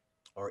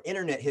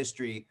internet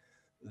history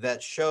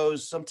that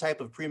shows some type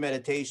of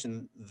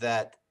premeditation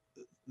that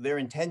their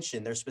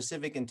intention, their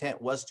specific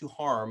intent was to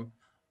harm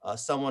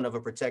someone of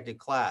a protected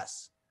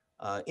class.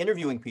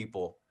 Interviewing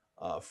people,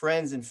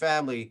 friends and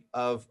family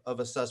of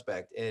a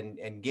suspect,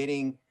 and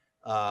getting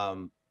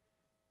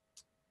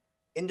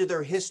into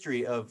their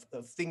history of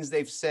things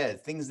they've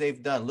said, things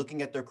they've done,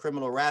 looking at their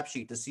criminal rap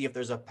sheet to see if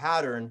there's a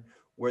pattern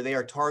where they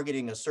are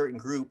targeting a certain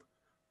group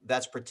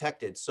that's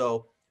protected.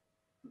 So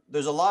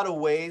there's a lot of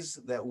ways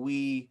that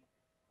we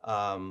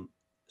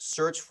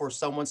search for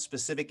someone's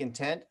specific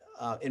intent.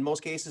 In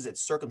most cases,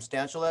 it's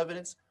circumstantial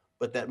evidence,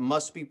 but that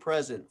must be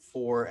present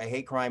for a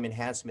hate crime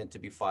enhancement to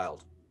be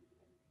filed.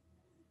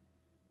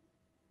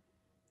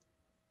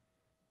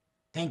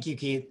 Thank you,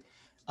 Keith.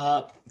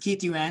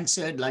 Keith, you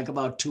answered like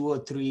about 2 or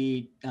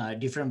 3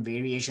 different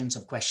variations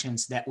of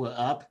questions that were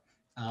up,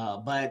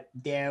 but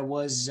there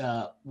was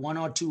 1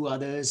 or 2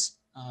 others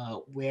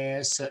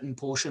where certain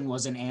portion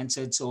wasn't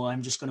answered. So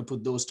I'm just going to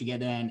put those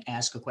together and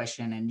ask a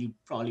question, and you'd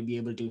probably be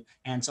able to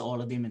answer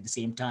all of them at the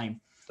same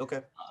time.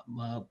 Okay.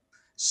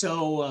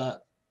 So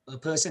a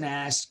person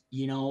asked,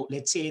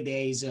 let's say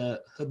there is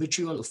a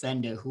habitual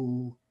offender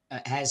who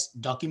has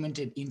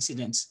documented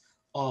incidents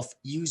of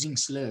using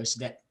slurs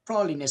that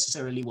probably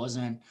necessarily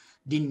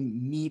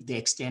didn't meet the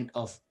extent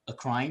of a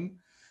crime.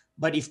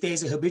 But if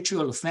there's a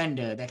habitual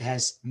offender that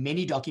has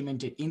many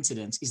documented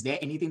incidents, is there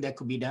anything that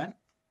could be done?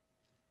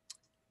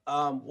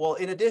 Well,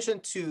 in addition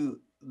to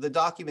the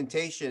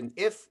documentation,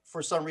 if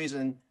for some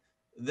reason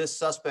this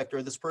suspect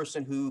or this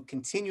person who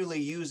continually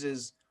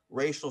uses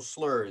racial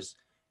slurs,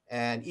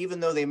 and even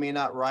though they may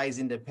not rise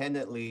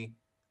independently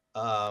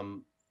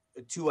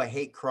to a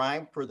hate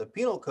crime per the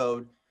penal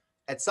code,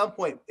 at some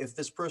point, if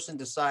this person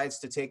decides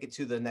to take it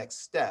to the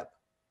next step,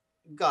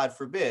 God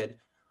forbid,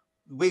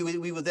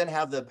 we would then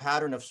have the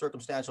pattern of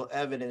circumstantial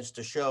evidence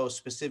to show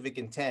specific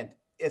intent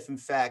if in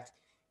fact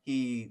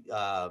he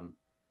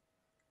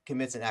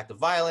commits an act of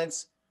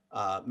violence,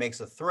 makes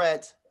a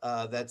threat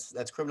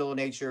that's criminal in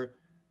nature,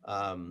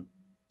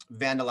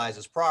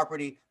 vandalizes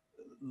property.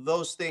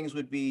 Those things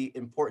would be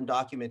important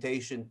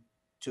documentation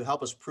to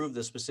help us prove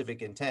the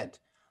specific intent.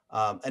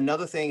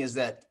 Another thing is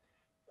that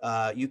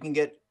you can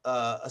get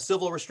a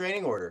civil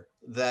restraining order,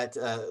 that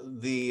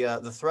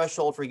the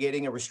threshold for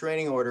getting a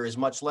restraining order is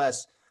much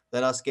less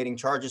than us getting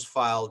charges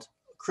filed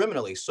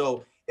criminally.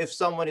 So if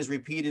someone is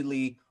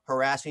repeatedly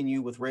harassing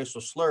you with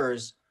racial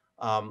slurs,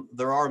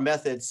 there are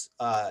methods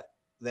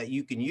that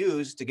you can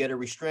use to get a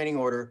restraining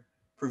order,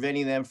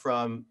 preventing them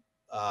from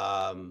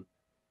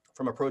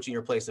approaching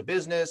your place of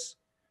business,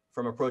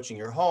 from approaching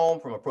your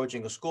home, from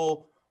approaching a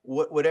school,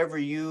 whatever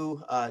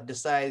you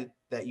decide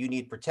that you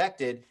need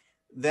protected.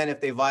 Then if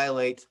they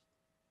violate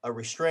a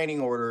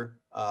restraining order,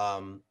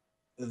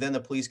 then the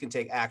police can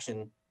take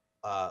action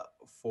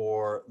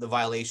for the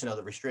violation of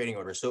the restraining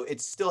order. So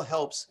it still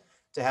helps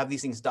to have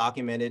these things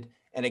documented.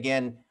 And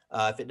again,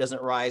 if it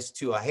doesn't rise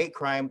to a hate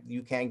crime,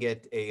 you can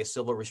get a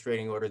civil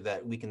restraining order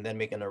that we can then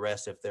make an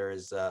arrest if there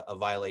is a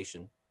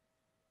violation.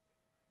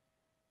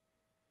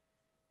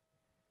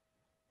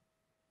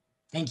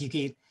 Thank you,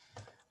 Keith.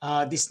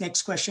 This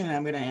next question,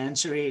 I'm going to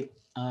answer it.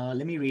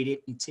 Let me read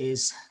it. It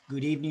says,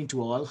 good evening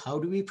to all. How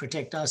do we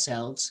protect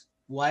ourselves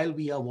while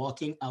we are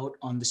walking out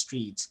on the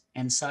streets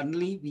and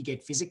suddenly we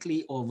get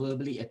physically or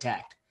verbally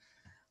attacked?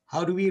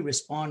 How do we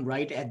respond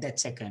right at that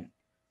second?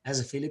 As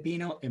a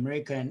Filipino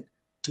American,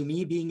 to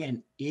me being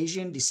an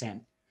Asian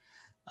descent,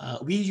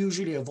 we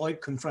usually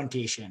avoid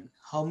confrontation.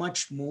 How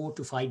much more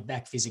to fight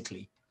back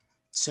physically?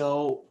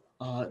 So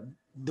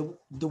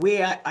the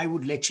way I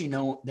would let you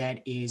know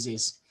that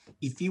is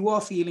if you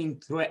are feeling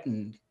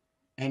threatened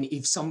and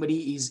if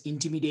somebody is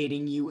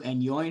intimidating you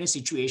and you're in a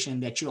situation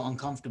that you're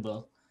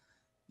uncomfortable,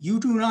 you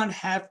do not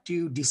have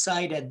to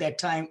decide at that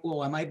time,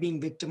 oh, am I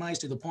being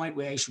victimized to the point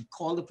where I should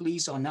call the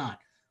police or not?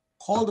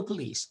 Call the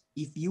police.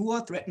 If you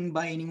are threatened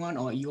by anyone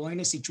or you're in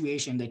a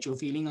situation that you're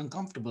feeling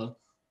uncomfortable,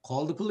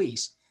 call the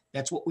police.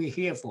 That's what we're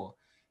here for.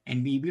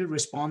 And we will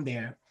respond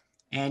there.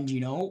 And,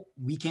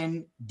 we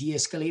can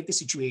de-escalate the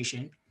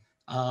situation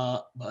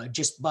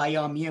just by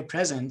our mere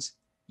presence.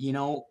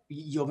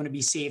 You're going to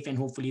be safe and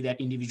hopefully that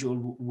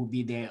individual will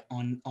be there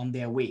on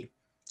their way.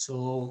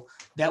 So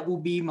that will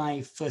be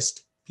my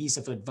first piece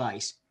of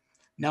advice.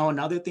 Now,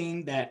 another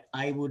thing that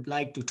I would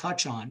like to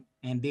touch on,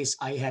 and this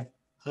I have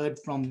heard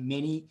from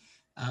many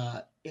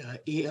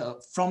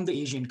from the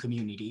Asian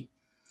community,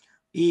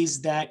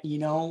 is that,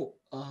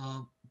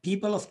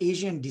 people of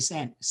Asian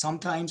descent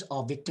sometimes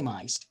are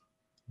victimized,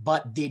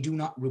 but they do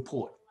not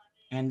report.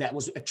 And that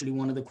was actually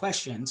one of the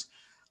questions.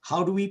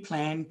 How do we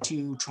plan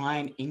to try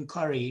and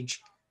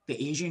encourage the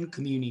Asian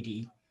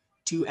community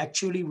to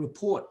actually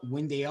report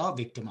when they are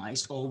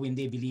victimized or when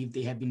they believe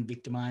they have been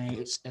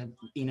victimized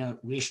in a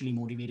racially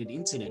motivated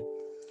incident?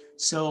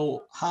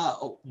 So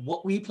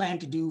what we plan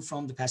to do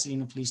from the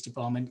Pasadena Police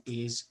Department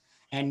is,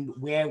 and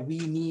where we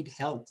need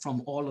help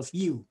from all of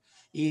you,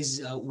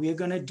 is we're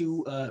going to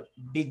do a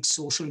big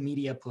social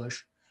media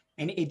push,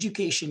 and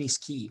education is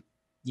key.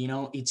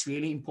 It's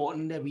really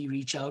important that we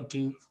reach out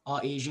to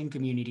our Asian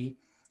community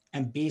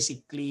and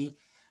basically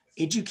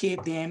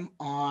educate them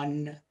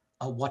on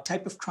what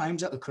type of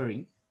crimes are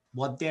occurring,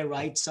 what their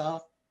rights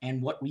are,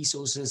 and what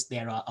resources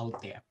there are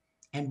out there.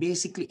 And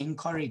basically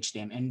encourage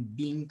them, and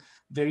being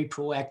very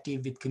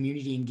proactive with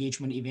community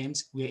engagement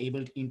events, we're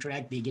able to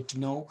interact, they get to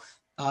know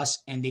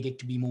us, and they get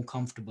to be more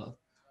comfortable.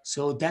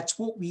 So that's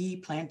what we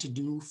plan to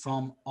do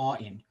from our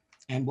end.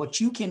 And what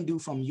you can do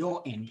from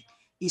your end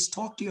is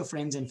talk to your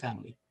friends and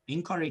family,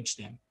 encourage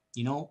them,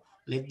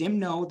 let them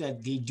know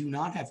that they do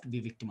not have to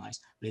be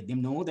victimized. Let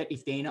them know that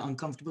if they're in an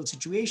uncomfortable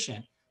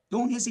situation,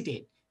 don't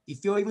hesitate.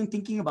 If you're even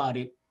thinking about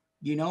it,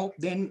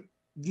 then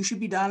you should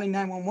be dialing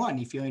 911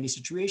 if you're in a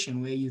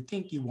situation where you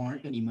think you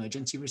warrant an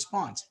emergency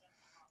response.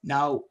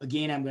 Now,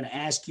 again, I'm going to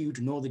ask you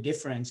to know the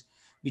difference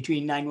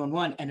between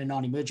 911 and a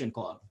non-emergent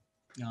call.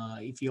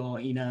 If you're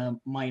in a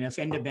minor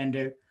fender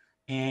bender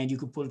and you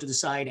could pull to the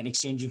side and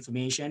exchange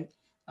information,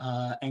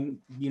 and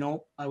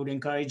I would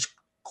encourage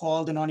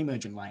call the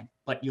non-emergent line.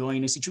 But you're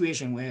in a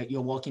situation where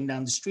you're walking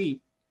down the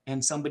street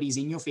and somebody's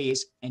in your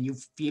face and you're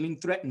feeling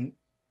threatened,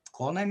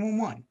 call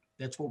 911.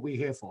 That's what we're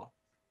here for.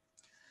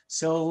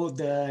 So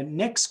the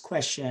next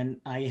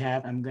question I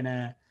have, I'm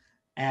gonna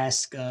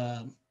ask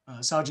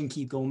Sergeant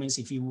Keith Gomez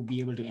if he will be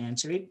able to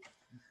answer it.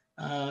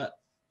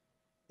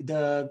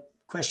 The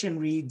question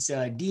reads,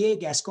 DA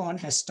Gascon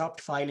has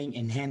stopped filing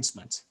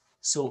enhancements.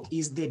 So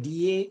is the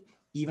DA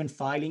even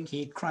filing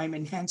hate crime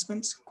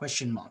enhancements?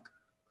 Question mark.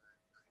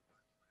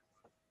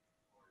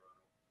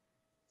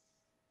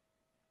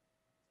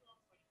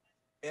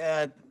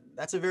 Yeah,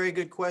 that's a very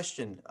good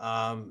question.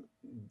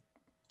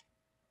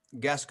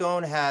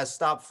 Gascon has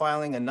stopped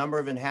filing a number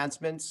of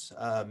enhancements,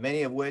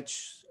 many of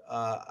which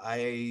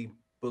I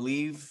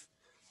believe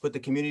put the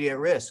community at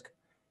risk.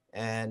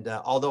 And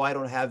although I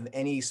don't have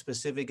any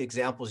specific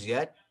examples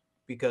yet,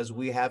 because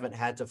we haven't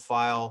had to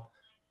file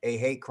a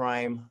hate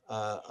crime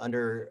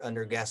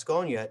under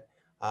Gascon yet,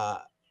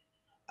 I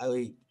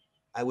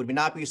would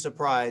not be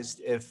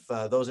surprised if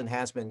those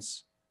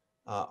enhancements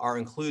are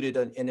included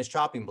in his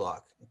chopping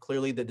block.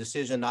 Clearly, the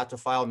decision not to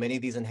file many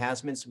of these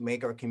enhancements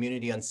make our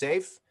community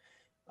unsafe.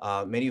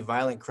 Many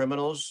violent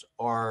criminals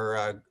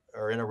are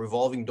in a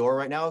revolving door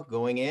right now,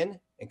 going in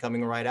and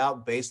coming right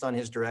out based on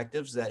his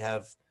directives that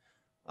have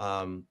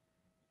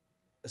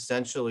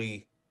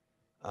essentially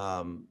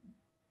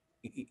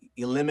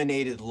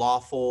eliminated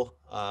lawful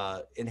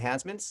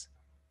enhancements.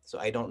 So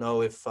I don't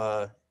know if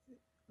the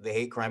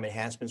hate crime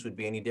enhancements would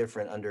be any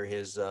different under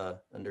his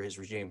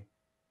regime.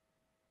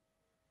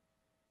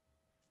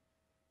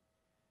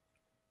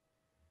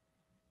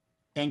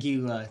 Thank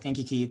you,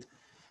 Keith.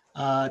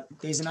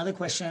 There's another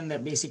question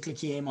that basically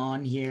came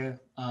on here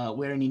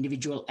where an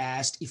individual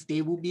asked if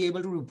they will be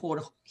able to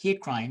report a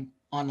hate crime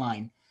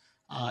online.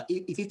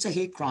 If it's a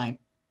hate crime,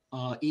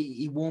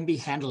 it won't be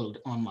handled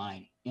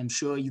online. I'm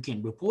sure you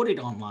can report it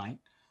online,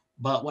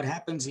 but what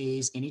happens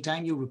is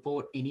anytime you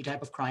report any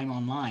type of crime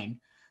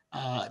online,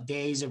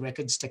 there is a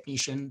records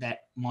technician that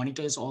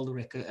monitors all the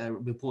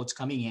reports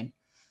coming in.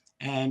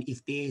 And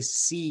if they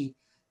see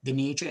the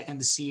nature and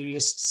the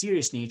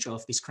serious nature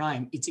of this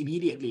crime, it's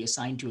immediately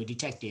assigned to a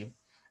detective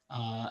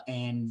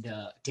and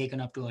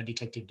taken up to our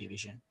detective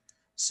division.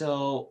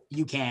 So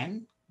you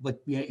can, but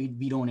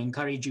we don't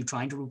encourage you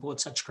trying to report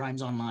such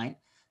crimes online.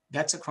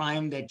 That's a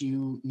crime that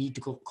you need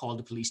to call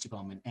the police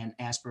department and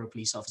ask for a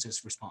police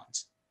officer's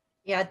response.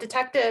 Yeah,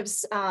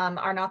 detectives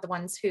are not the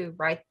ones who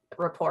write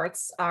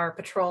reports. Our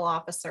patrol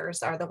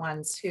officers are the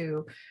ones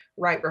who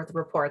write the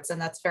reports, and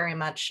that's very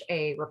much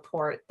a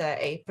report that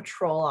a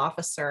patrol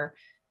officer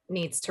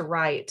needs to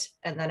write,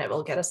 and then it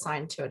will get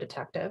assigned to a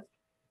detective.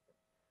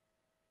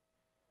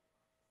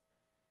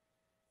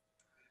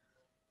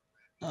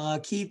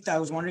 Keith, I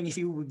was wondering if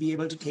you would be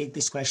able to take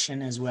this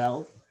question as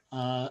well.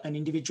 An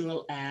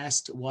individual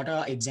asked, what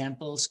are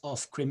examples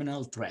of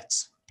criminal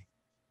threats?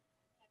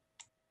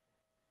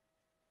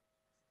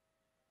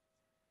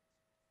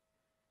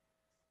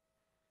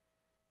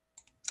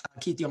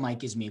 Keith, your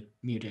mic is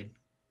muted.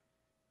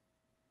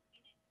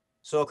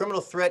 So a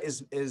criminal threat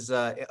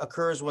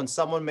occurs when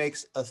someone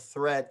makes a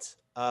threat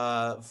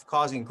of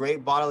causing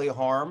great bodily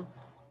harm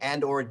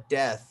and or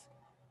death,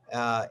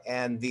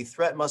 and the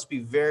threat must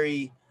be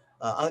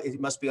it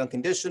must be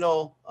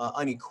unconditional,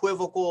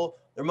 unequivocal.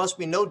 There must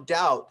be no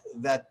doubt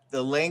that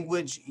the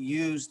language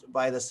used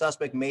by the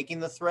suspect making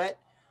the threat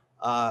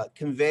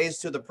conveys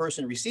to the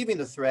person receiving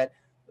the threat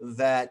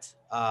that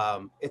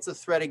it's a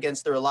threat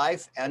against their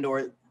life and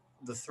or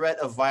the threat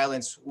of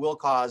violence will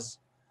cause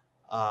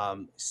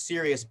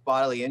serious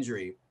bodily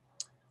injury.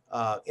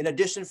 In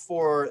addition,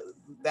 for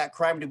that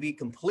crime to be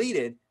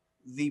completed,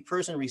 the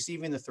person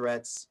receiving the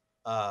threats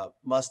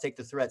must take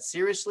the threat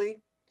seriously,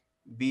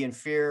 be in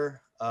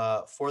fear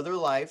for their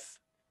life,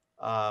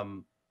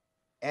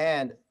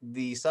 and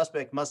the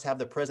suspect must have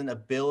the present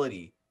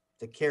ability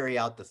to carry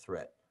out the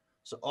threat.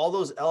 So all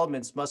those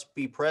elements must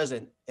be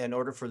present in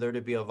order for there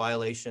to be a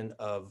violation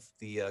of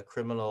the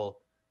criminal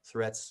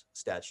threats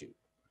statute.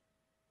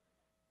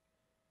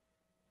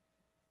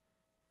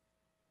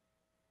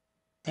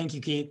 Thank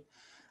you, Keith.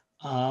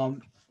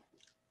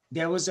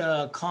 There was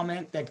a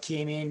comment that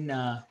came in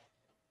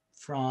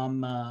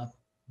from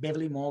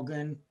Beverly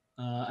Morgan.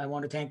 I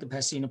want to thank the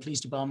Pasadena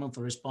Police Department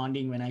for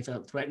responding when I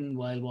felt threatened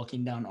while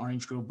walking down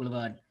Orange Grove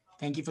Boulevard.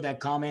 Thank you for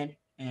that comment.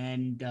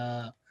 And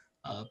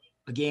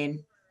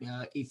again,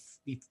 if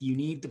you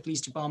need the police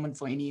department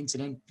for any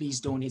incident, please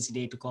don't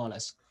hesitate to call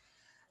us.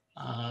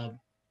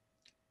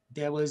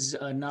 There was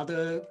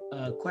another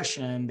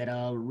question that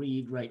I'll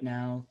read right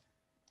now.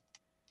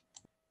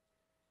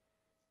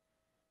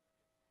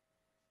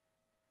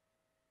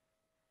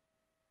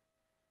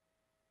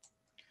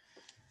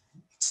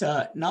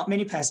 Not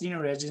many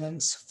Pasadena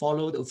residents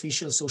follow the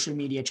official social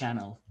media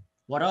channel.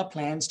 What are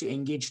plans to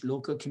engage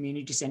local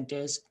community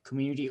centers,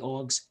 community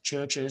orgs,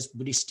 churches,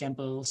 Buddhist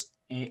temples,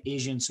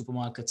 Asian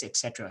supermarkets,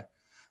 etc.?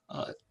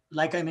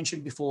 like I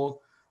mentioned before,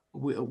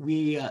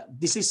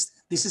 this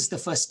is the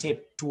first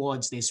step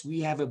towards this.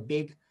 We have a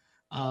big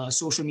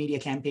social media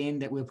campaign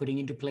that we're putting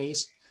into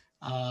place.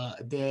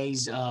 There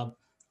is a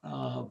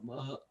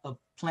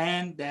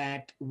plan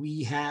that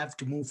we have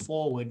to move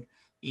forward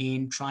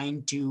in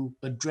trying to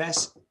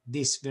address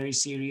this very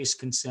serious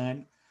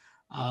concern.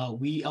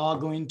 We are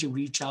going to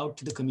reach out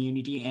to the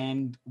community,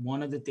 and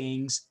one of the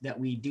things that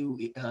we do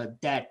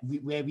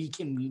where we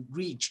can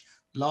reach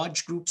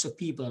large groups of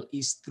people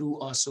is through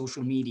our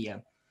social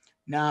media.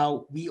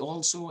 Now, we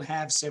also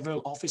have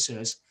several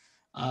officers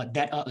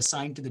that are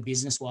assigned to the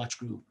Business Watch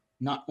group.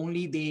 Not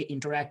only they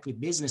interact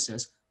with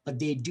businesses, but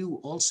they do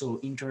also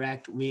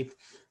interact with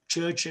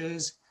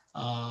churches,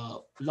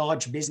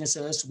 large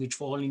businesses which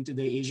fall into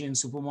the Asian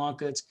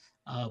supermarkets,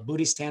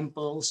 Buddhist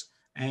temples,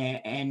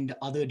 and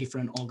other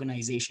different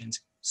organizations.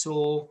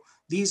 So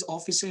these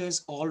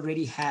officers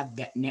already have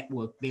that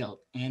network built,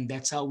 and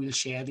that's how we'll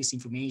share this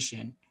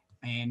information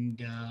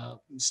and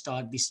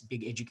start this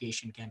big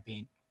education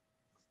campaign.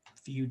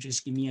 If you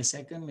just give me a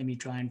second, let me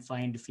try and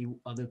find a few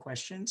other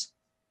questions.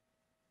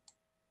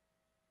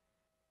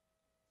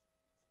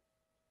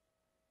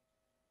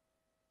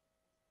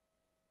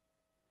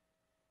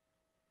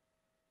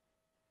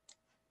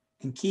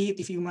 And Keith,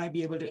 if you might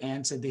be able to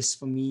answer this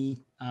for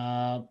me,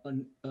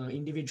 an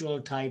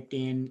individual typed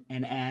in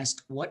and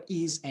asked, what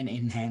is an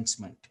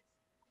enhancement?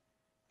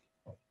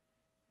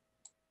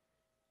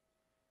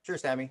 Sure,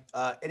 Sammy.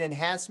 An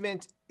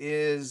enhancement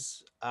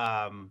is,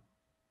 and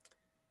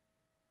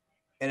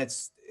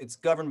it's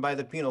governed by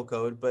the penal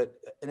code, but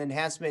an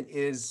enhancement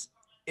is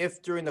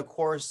if during the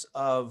course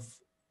of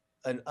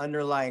an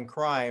underlying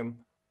crime,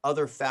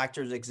 other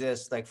factors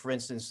exist, like for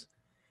instance,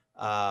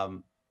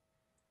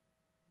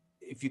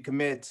 if you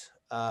commit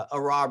a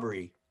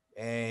robbery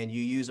and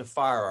you use a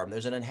firearm,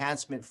 there's an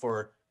enhancement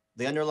for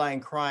the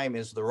underlying crime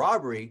is the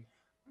robbery,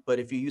 but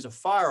if you use a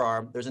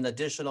firearm, there's an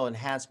additional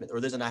enhancement, or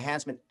there's an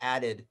enhancement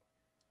added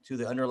to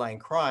the underlying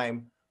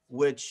crime,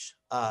 which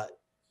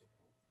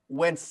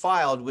when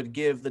filed would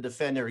give the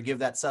defendant or give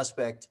that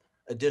suspect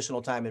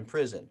additional time in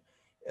prison.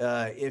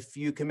 If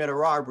you commit a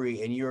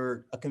robbery and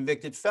you're a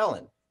convicted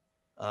felon,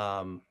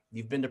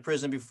 you've been to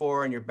prison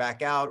before and you're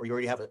back out, or you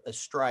already have a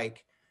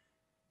strike,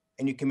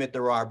 and you commit the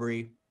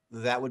robbery,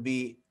 that would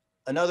be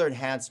another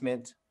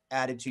enhancement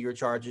added to your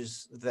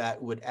charges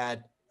that would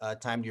add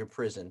time to your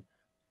prison,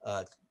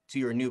 to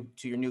your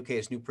new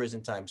case, new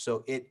prison time.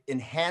 So it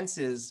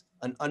enhances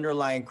an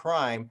underlying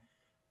crime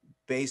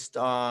based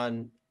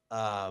on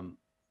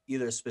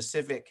either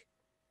specific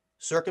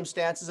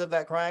circumstances of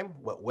that crime,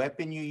 what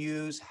weapon you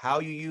use, how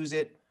you use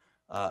it.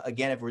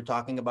 Again, if we're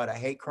talking about a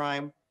hate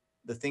crime,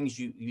 the things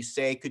you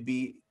say could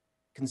be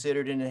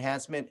considered an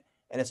enhancement.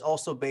 And it's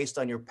also based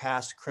on your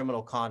past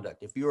criminal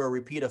conduct. If you're a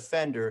repeat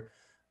offender,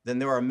 then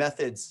there are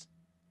methods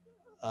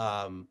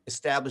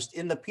established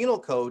in the penal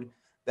code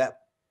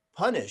that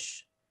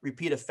punish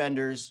repeat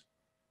offenders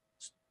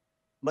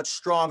much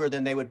stronger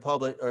than they would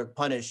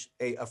punish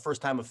a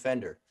first-time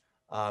offender.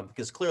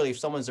 Because clearly, if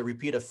someone's a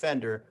repeat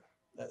offender,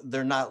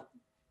 they're not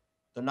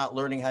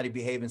learning how to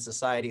behave in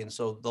society, and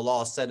so the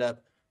law is set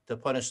up to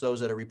punish those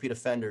that are repeat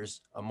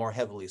offenders more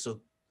heavily.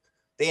 So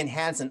they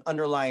enhance an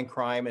underlying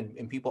crime,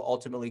 and people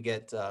ultimately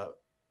get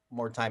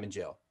more time in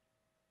jail.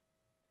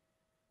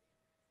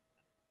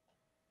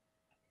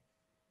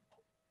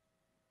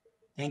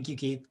 Thank you,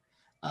 Keith.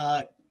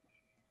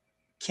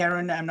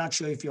 Karen, I'm not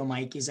sure if your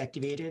mic is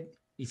activated.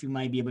 If you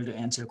might be able to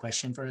answer a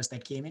question for us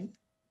that came in.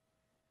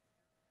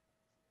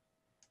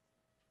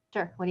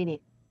 Sure, what do you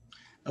need?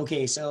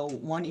 Okay, so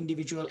one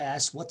individual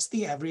asked, what's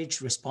the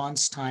average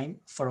response time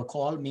for a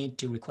call made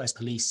to request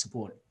police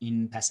support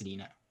in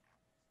Pasadena?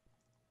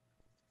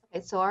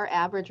 Okay, so our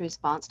average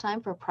response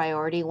time for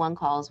priority one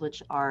calls,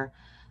 which are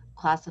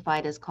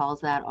classified as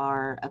calls that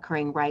are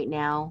occurring right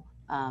now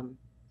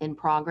in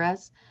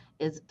progress,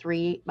 is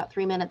about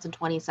 3 minutes and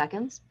 20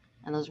 seconds.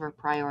 And those were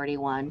priority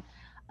one.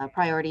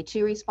 Priority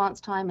two response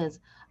time is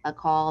a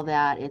call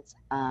that it's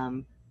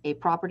a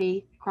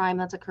property crime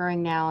that's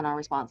occurring now, and our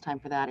response time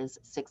for that is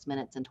 6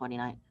 minutes and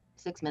 29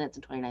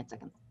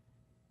 seconds.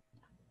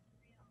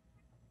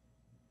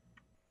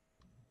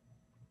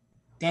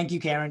 Thank you,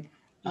 Karen.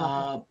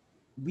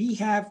 We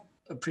have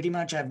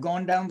I've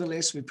gone down the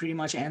list. We pretty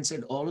much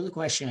answered all of the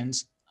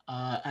questions.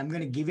 I'm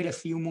going to give it a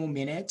few more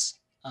minutes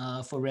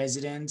for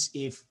residents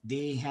if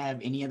they have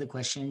any other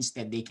questions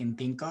that they can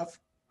think of,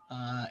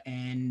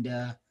 and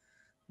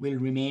we'll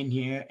remain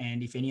here.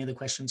 And if any other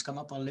questions come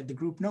up, I'll let the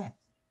group know.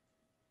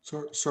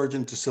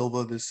 Sgt De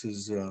Sylva, this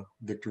is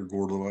Victor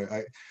Gordo.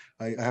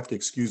 I have to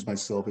excuse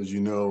myself. As you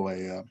know,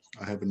 I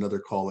have another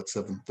call at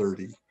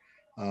 7:30.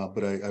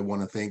 But I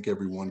want to thank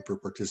everyone for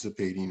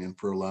participating and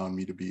for allowing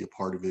me to be a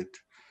part of it.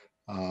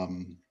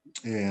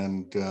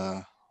 And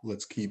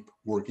let's keep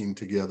working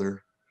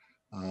together.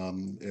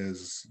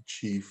 As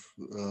Chief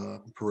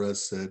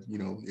Perez said,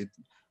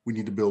 we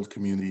need to build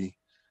community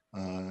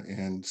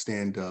and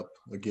stand up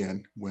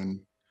again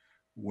when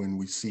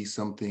we see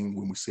something,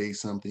 when we say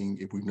something,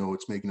 if we know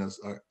it's making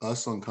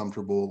us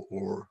uncomfortable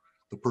or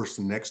the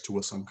person next to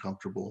us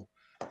uncomfortable.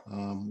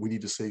 we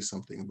need to say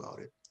something about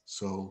it.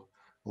 So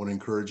I want to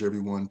encourage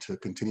everyone to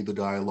continue the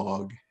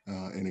dialogue.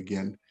 And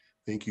again,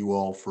 thank you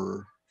all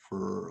for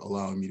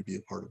allowing me to be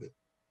a part of it.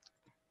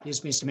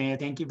 Yes, Mr. Mayor,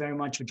 thank you very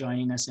much for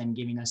joining us and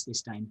giving us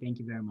this time. Thank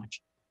you very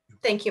much.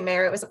 Thank you,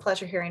 Mayor. It was a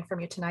pleasure hearing from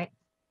you tonight.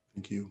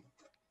 Thank you.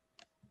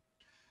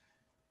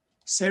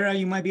 Sarah,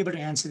 you might be able to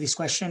answer this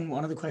question.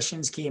 One of the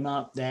questions came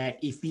up that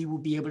if we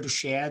would be able to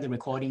share the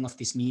recording of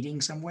this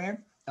meeting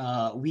somewhere.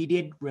 We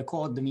did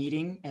record the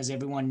meeting, as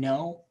everyone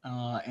know,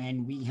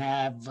 and we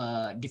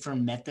have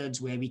different methods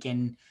where we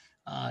can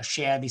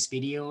share these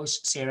videos.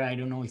 Sarah, I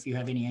don't know if you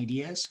have any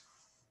ideas.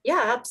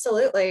 Yeah,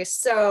 absolutely.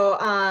 So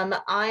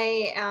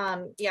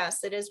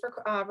yes, it is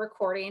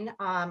recording.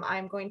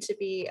 I'm going to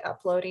be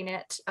uploading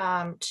it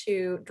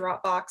to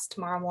Dropbox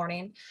tomorrow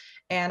morning,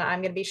 and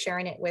I'm going to be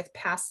sharing it with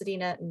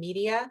Pasadena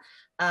Media.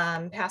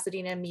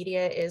 Pasadena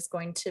Media is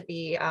going to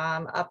be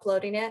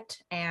uploading it,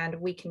 and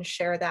we can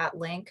share that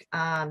link.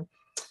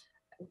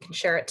 We can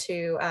share it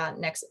to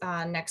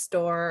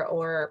Nextdoor,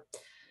 or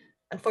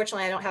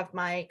unfortunately, I don't have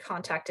my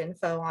contact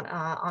info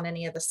on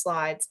any of the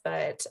slides,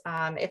 but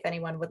if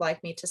anyone would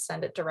like me to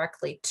send it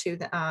directly to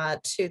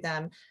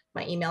them,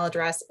 my email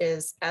address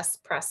is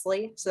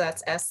spresley, so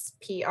that's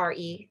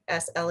SPRESLEY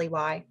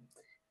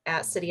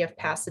at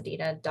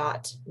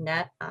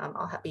cityofpasadena.net.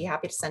 I'll be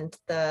happy to send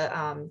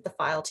the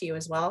file to you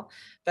as well,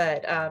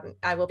 but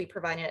I will be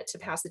providing it to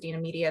Pasadena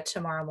Media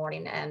tomorrow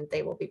morning, and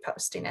they will be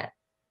posting it.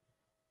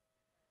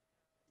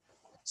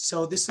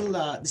 So this will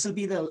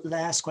be the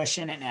last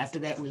question, and after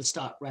that we'll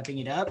start wrapping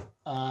it up.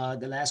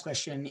 The last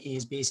question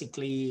is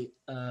basically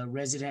a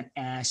resident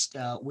asked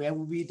where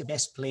would be the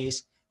best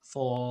place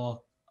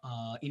for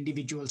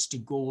individuals to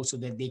go so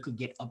that they could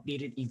get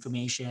updated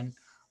information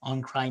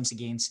on crimes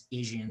against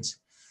Asians.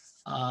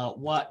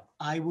 What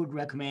I would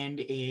recommend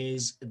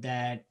is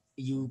that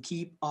you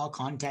keep our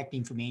contact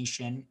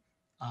information.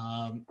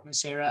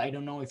 Sarah, I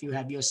don't know if you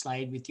have your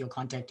slide with your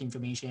contact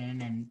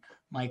information and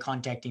my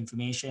contact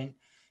information.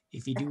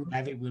 If you do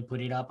have it, we'll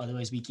put it up.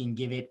 Otherwise, we can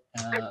give it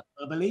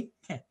verbally.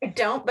 I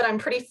don't, but I'm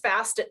pretty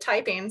fast at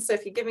typing. So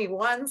if you give me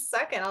 1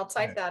 second, I'll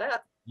type that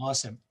up.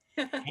 Awesome.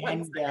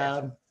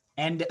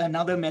 And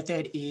another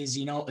method is,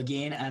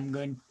 again,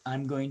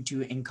 I'm going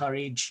to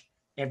encourage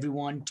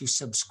everyone to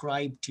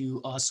subscribe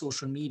to our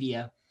social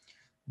media,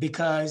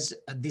 because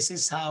this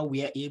is how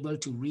we are able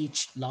to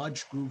reach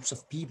large groups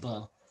of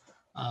people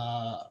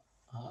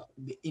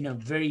in a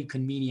very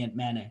convenient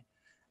manner.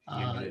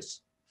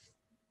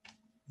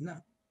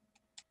 No.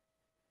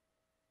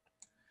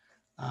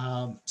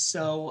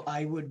 So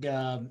I would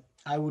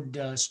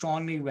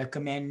strongly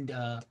recommend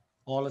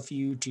all of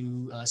you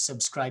to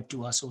subscribe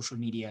to our social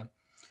media.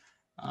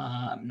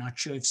 I'm not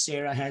sure if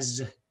Sarah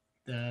has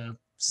the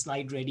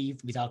slide ready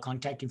with our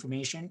contact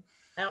information.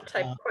 I don't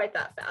type quite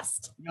that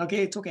fast.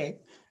 Okay, it's okay.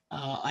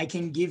 I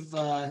can give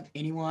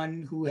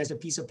anyone who has a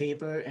piece of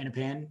paper and a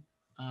pen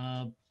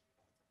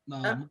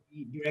my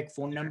direct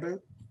phone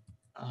number.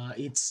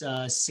 It's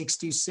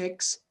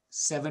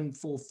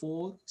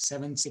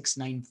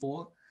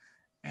 626-744-7694.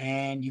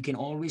 And you can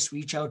always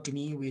reach out to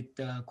me with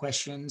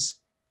questions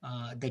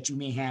that you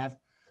may have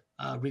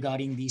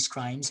regarding these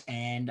crimes.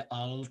 And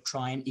I'll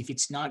try, and if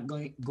it's not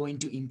going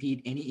to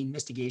impede any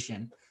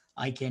investigation,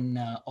 I can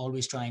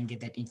always try and get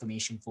that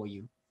information for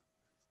you.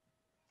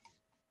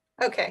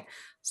 Okay,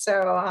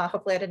 so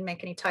hopefully I didn't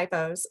make any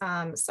typos.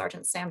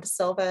 Sgt Sam De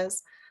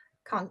Sylva's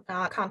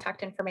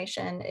contact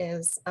information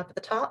is up at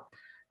the top.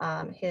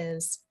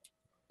 His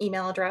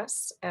email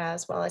address,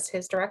 as well as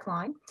his direct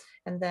line.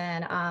 And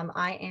then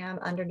I am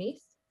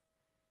underneath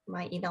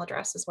my email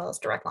address as well as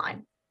direct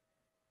line.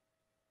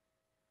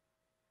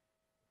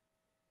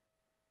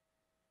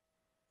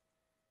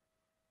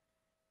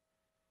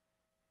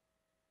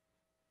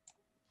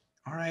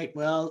 All right,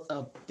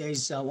 well,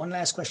 there's one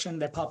last question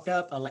that popped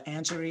up. I'll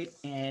answer it.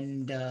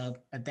 And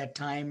at that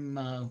time,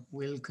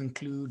 we'll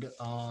conclude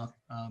our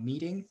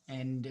meeting.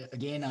 And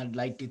again, I'd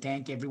like to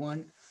thank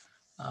everyone.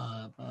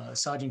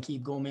 Sergeant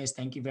Keith Gomez,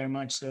 thank you very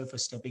much, sir, for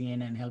stepping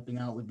in and helping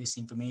out with this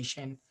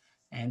information.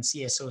 And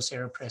CSO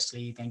Sarah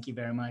Presley, thank you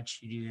very much.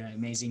 You did an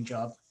amazing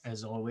job,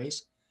 as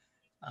always.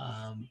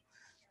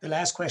 The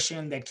last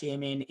question that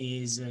came in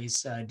is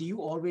do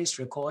you always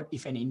record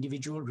if an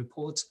individual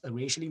reports a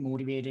racially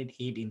motivated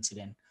hate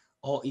incident,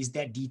 or is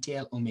that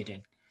detail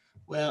omitted?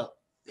 Well,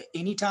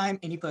 anytime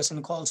any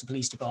person calls the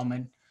police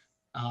department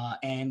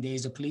and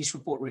there's a police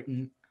report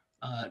written,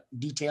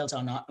 details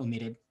are not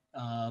omitted.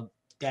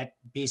 That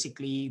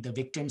basically the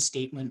victim's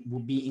statement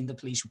will be in the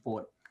police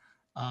report.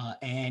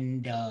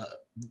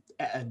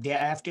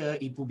 Thereafter,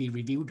 it will be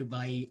reviewed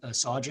by a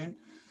sergeant,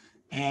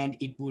 and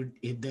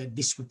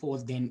this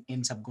report then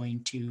ends up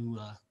going to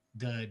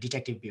the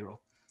detective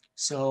bureau.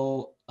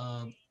 So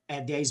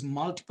there is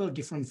multiple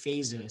different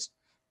phases.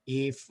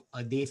 If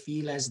they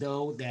feel as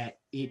though that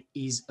it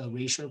is a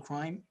racial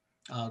crime,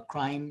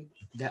 crime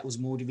that was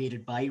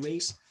motivated by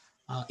race,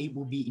 it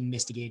will be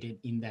investigated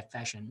in that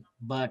fashion.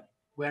 But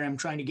where I'm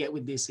trying to get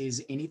with this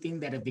is anything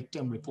that a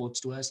victim reports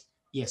to us,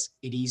 yes,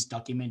 it is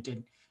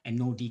documented and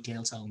no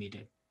details are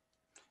omitted.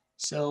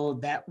 So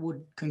that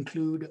would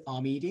conclude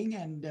our meeting,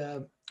 and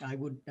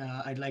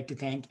I'd like to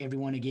thank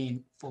everyone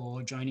again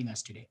for joining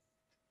us today.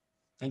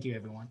 Thank you,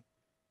 everyone.